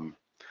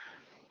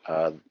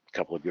 A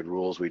couple of good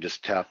rules we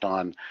just tapped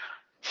on.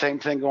 Same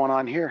thing going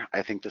on here.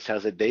 I think this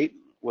has a date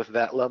with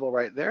that level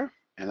right there.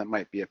 And that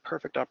might be a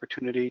perfect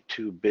opportunity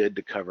to bid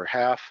to cover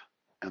half.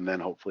 And then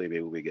hopefully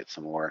maybe we get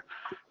some more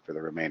for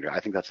the remainder. I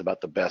think that's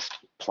about the best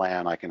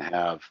plan I can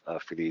have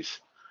for these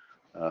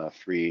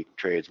 3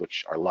 trades,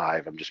 which are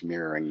live. I'm just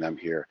mirroring them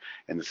here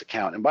in this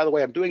account. And by the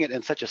way, I'm doing it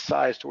in such a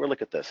size to where,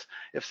 look at this.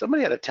 If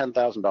somebody had a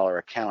 $10,000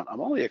 account,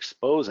 I'm only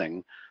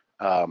exposing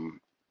I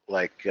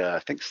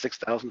think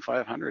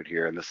 6,500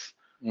 here in this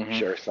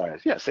share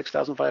size. Yeah,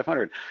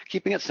 6,500.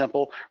 Keeping it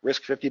simple,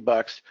 risk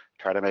 $50,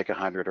 try to make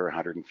 100 or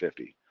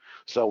 150.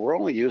 So we're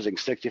only using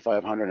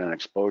 6,500 in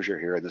exposure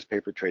here in this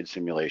paper trade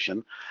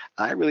simulation.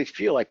 I really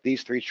feel like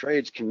these 3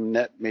 trades can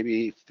net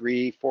maybe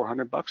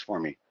 $300-400 for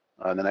me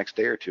the next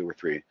day or 2 or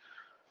 3.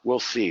 We'll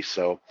see.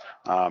 So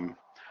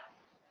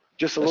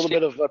just a little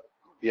bit of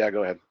yeah,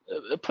 go ahead.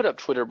 Put up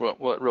Twitter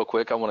real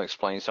quick. I want to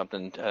explain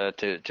something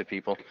to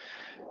people.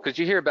 Because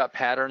you hear about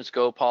patterns,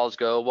 go, pause,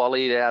 go.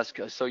 Waleed asked,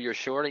 so you're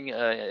shorting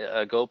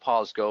a go,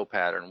 pause, go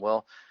pattern.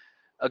 Well,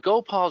 a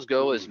go, pause,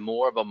 go is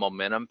more of a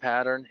momentum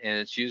pattern, and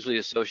it's usually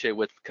associated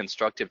with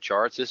constructive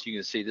charts. This, you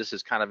can see, this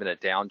is kind of in a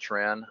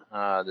downtrend,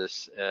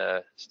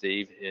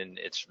 Steve, and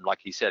it's like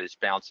he said, it's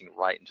bouncing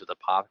right into the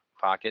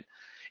pocket.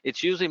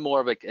 It's usually more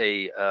of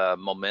a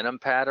momentum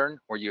pattern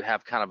where you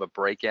have kind of a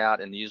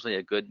breakout and usually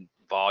a good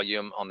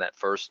volume on that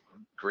first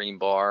green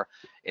bar,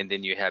 and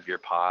then you have your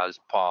pause.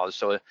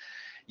 So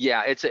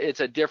yeah, it's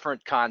a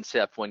different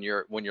concept when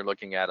you're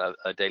looking at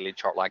a daily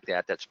chart like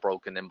that that's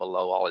broken and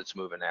below all its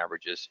moving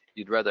averages.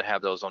 You'd rather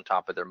have those on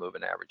top of their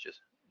moving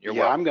averages. You're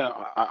welcome.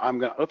 I'm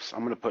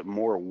gonna put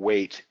more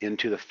weight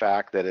into the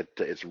fact that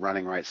it's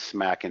running right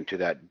smack into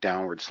that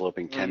downward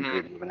sloping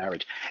 10-period moving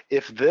average.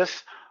 If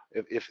this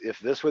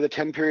were the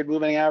 10-period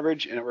moving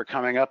average and it were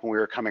coming up and we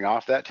were coming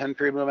off that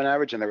 10-period moving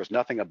average and there was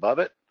nothing above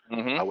it,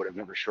 I would have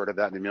never shorted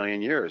that in a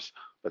million years.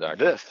 But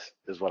exactly. This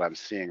is what I'm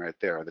seeing right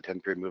there, the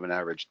 10-period moving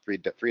average,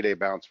 three-day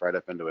bounce right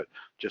up into it,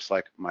 just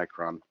like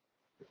Micron.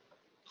 I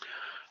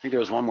think there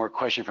was one more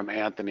question from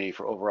Anthony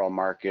for overall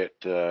market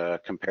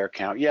compare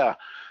count. Yeah,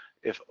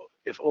 if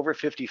over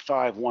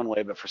 55 one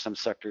way, but for some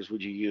sectors,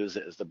 would you use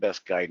it as the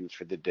best guidance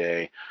for the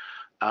day?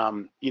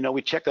 You know,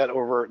 we check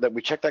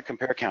that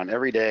compare count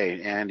every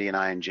day. Andy and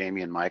I and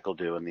Jamie and Michael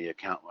do in the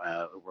account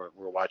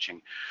we're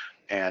watching.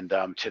 And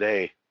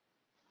today,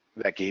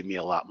 that gave me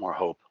a lot more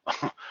hope.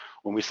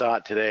 When we saw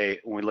it today,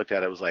 when we looked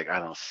at it, it was like, I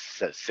don't know,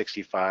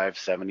 65,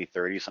 70,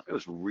 30, something. It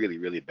was really,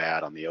 really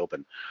bad on the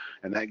open.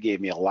 And that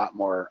gave me a lot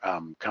more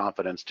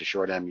confidence to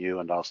short MU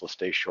and also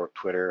stay short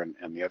Twitter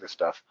and the other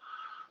stuff.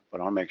 But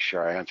I'll make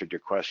sure I answered your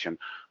question.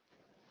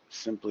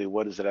 Simply,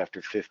 what is it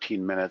after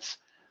 15 minutes?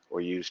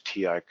 Or use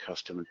TI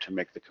custom to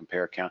make the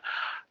compare count.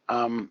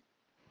 And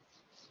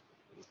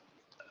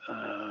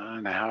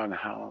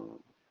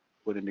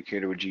what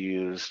indicator would you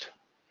use?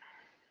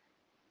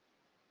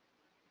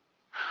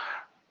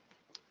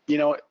 You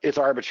know, it's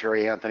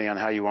arbitrary, Anthony, on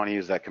how you want to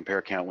use that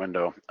compare count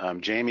window.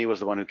 Jamie was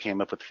the one who came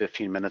up with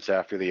 15 minutes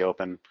after the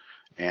open,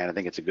 and I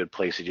think it's a good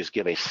place to just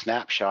give a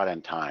snapshot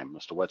in time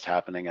as to what's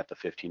happening at the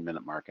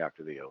 15-minute mark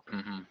after the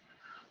open.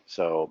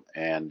 So,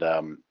 and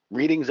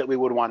readings that we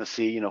would want to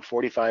see, you know,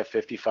 45,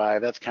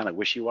 55, that's kind of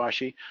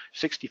wishy-washy.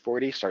 60,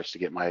 40 starts to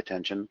get my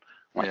attention,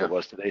 like it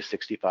was today.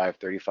 65,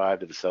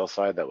 35 to the sell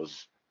side. That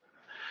was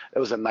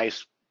a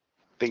nice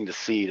thing to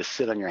see, to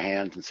sit on your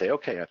hands and say,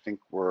 okay, I think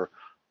we're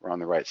on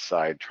the right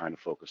side, trying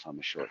to focus on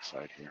the short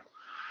side here.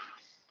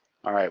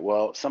 All right,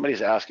 well,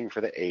 somebody's asking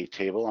for the A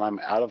table, and I'm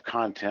out of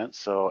content,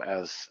 so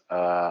as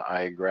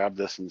I grab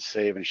this and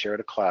save and share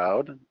to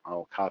cloud,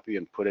 I'll copy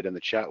and put it in the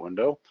chat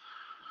window.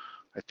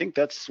 I think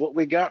that's what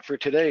we got for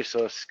today,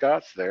 so if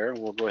Scott's there,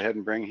 we'll go ahead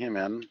and bring him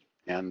in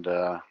and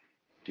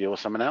deal with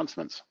some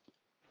announcements.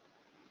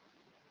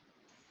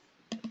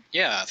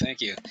 Yeah, thank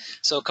you.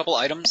 So a couple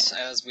items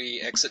as we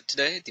exit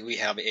today. We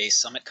have a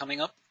summit coming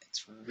up.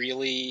 It's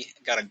really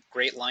got a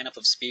great lineup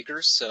of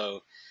speakers,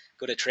 so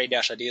go to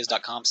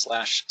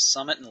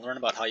trade-ideas.com/summit and learn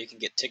about how you can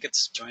get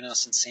tickets. Join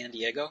us in San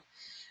Diego.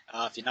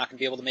 If you're not going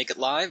to be able to make it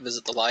live,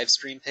 visit the live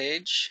stream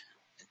page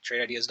at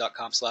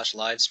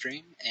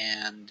trade-ideas.com/livestream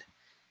and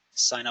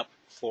sign up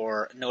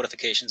for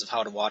notifications of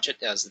how to watch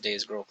it as the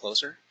days grow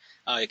closer.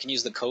 You can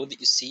use the code that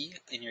you see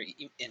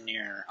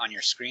on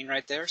your screen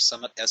right there,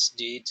 Summit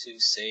SD, to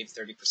save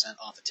 30%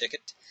 off a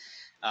ticket.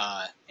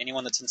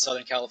 Anyone that's in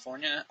Southern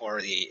California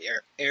or the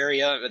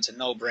area, it's a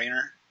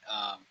no-brainer.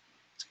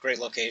 It's a great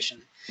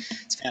location.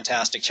 It's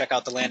fantastic. Check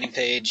out the landing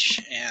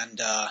page and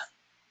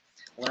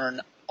learn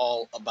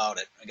all about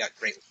it. We got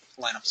great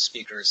lineup of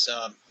speakers.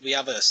 We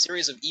have a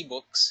series of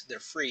ebooks.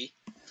 They're free.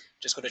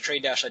 Just go to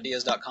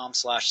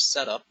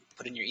trade-ideas.com/setup.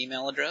 Put in your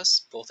email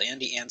address. Both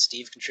Andy and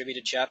Steve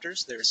contributed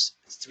chapters. There's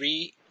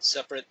 3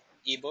 separate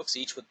ebooks,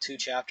 each with 2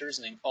 chapters,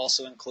 and it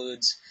also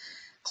includes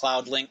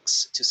cloud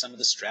links to some of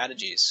the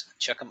strategies.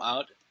 Check them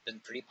out. Been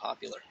pretty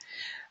popular.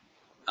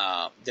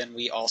 Then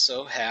we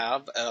also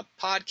have a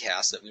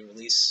podcast that we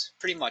release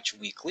pretty much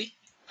weekly.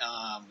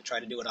 We try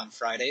to do it on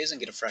Fridays and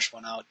get a fresh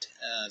one out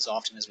as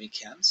often as we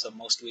can. So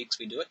most weeks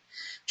we do it.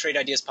 Trade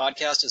Ideas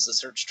Podcast is the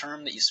search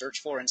term that you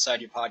search for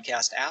inside your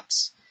podcast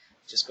apps.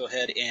 Just go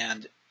ahead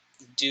and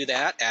do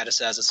that. Add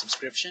us as a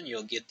subscription.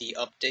 You'll get the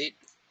update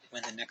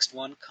when the next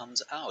one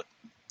comes out.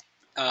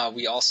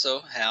 We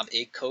also have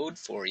a code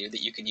for you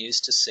that you can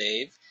use to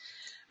save.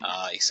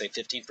 You save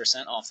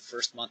 15% off the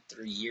first month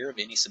or year of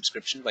any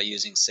subscription by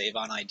using Save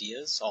on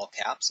Ideas, all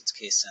caps. It's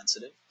case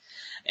sensitive.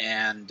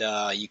 And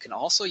you can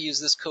also use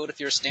this code if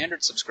you're a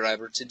standard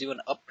subscriber to do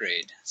an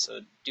upgrade.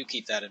 So do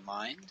keep that in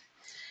mind.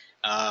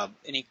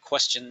 Any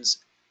questions,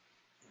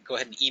 go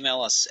ahead and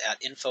email us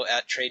at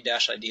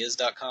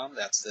info@trade-ideas.com.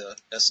 That's the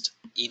best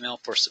email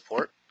for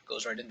support. It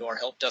goes right into our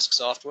help desk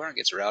software and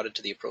gets routed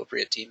to the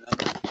appropriate team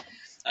member.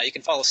 You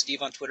can follow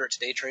Steve on Twitter at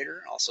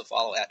TodayTrader. Also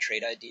follow at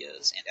Trade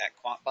Ideas and at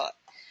QuantBot.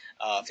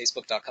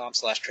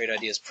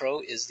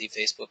 Facebook.com/TradeIdeasPro is the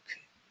Facebook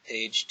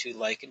page to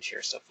like and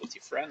share stuff with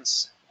your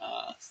friends.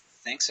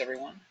 Thanks,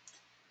 everyone,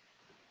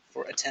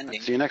 for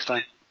attending. See you next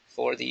time.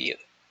 For the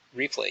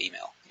replay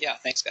email. Yeah,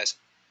 thanks, guys.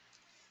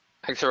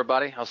 Thanks,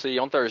 everybody. I'll see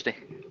you on Thursday.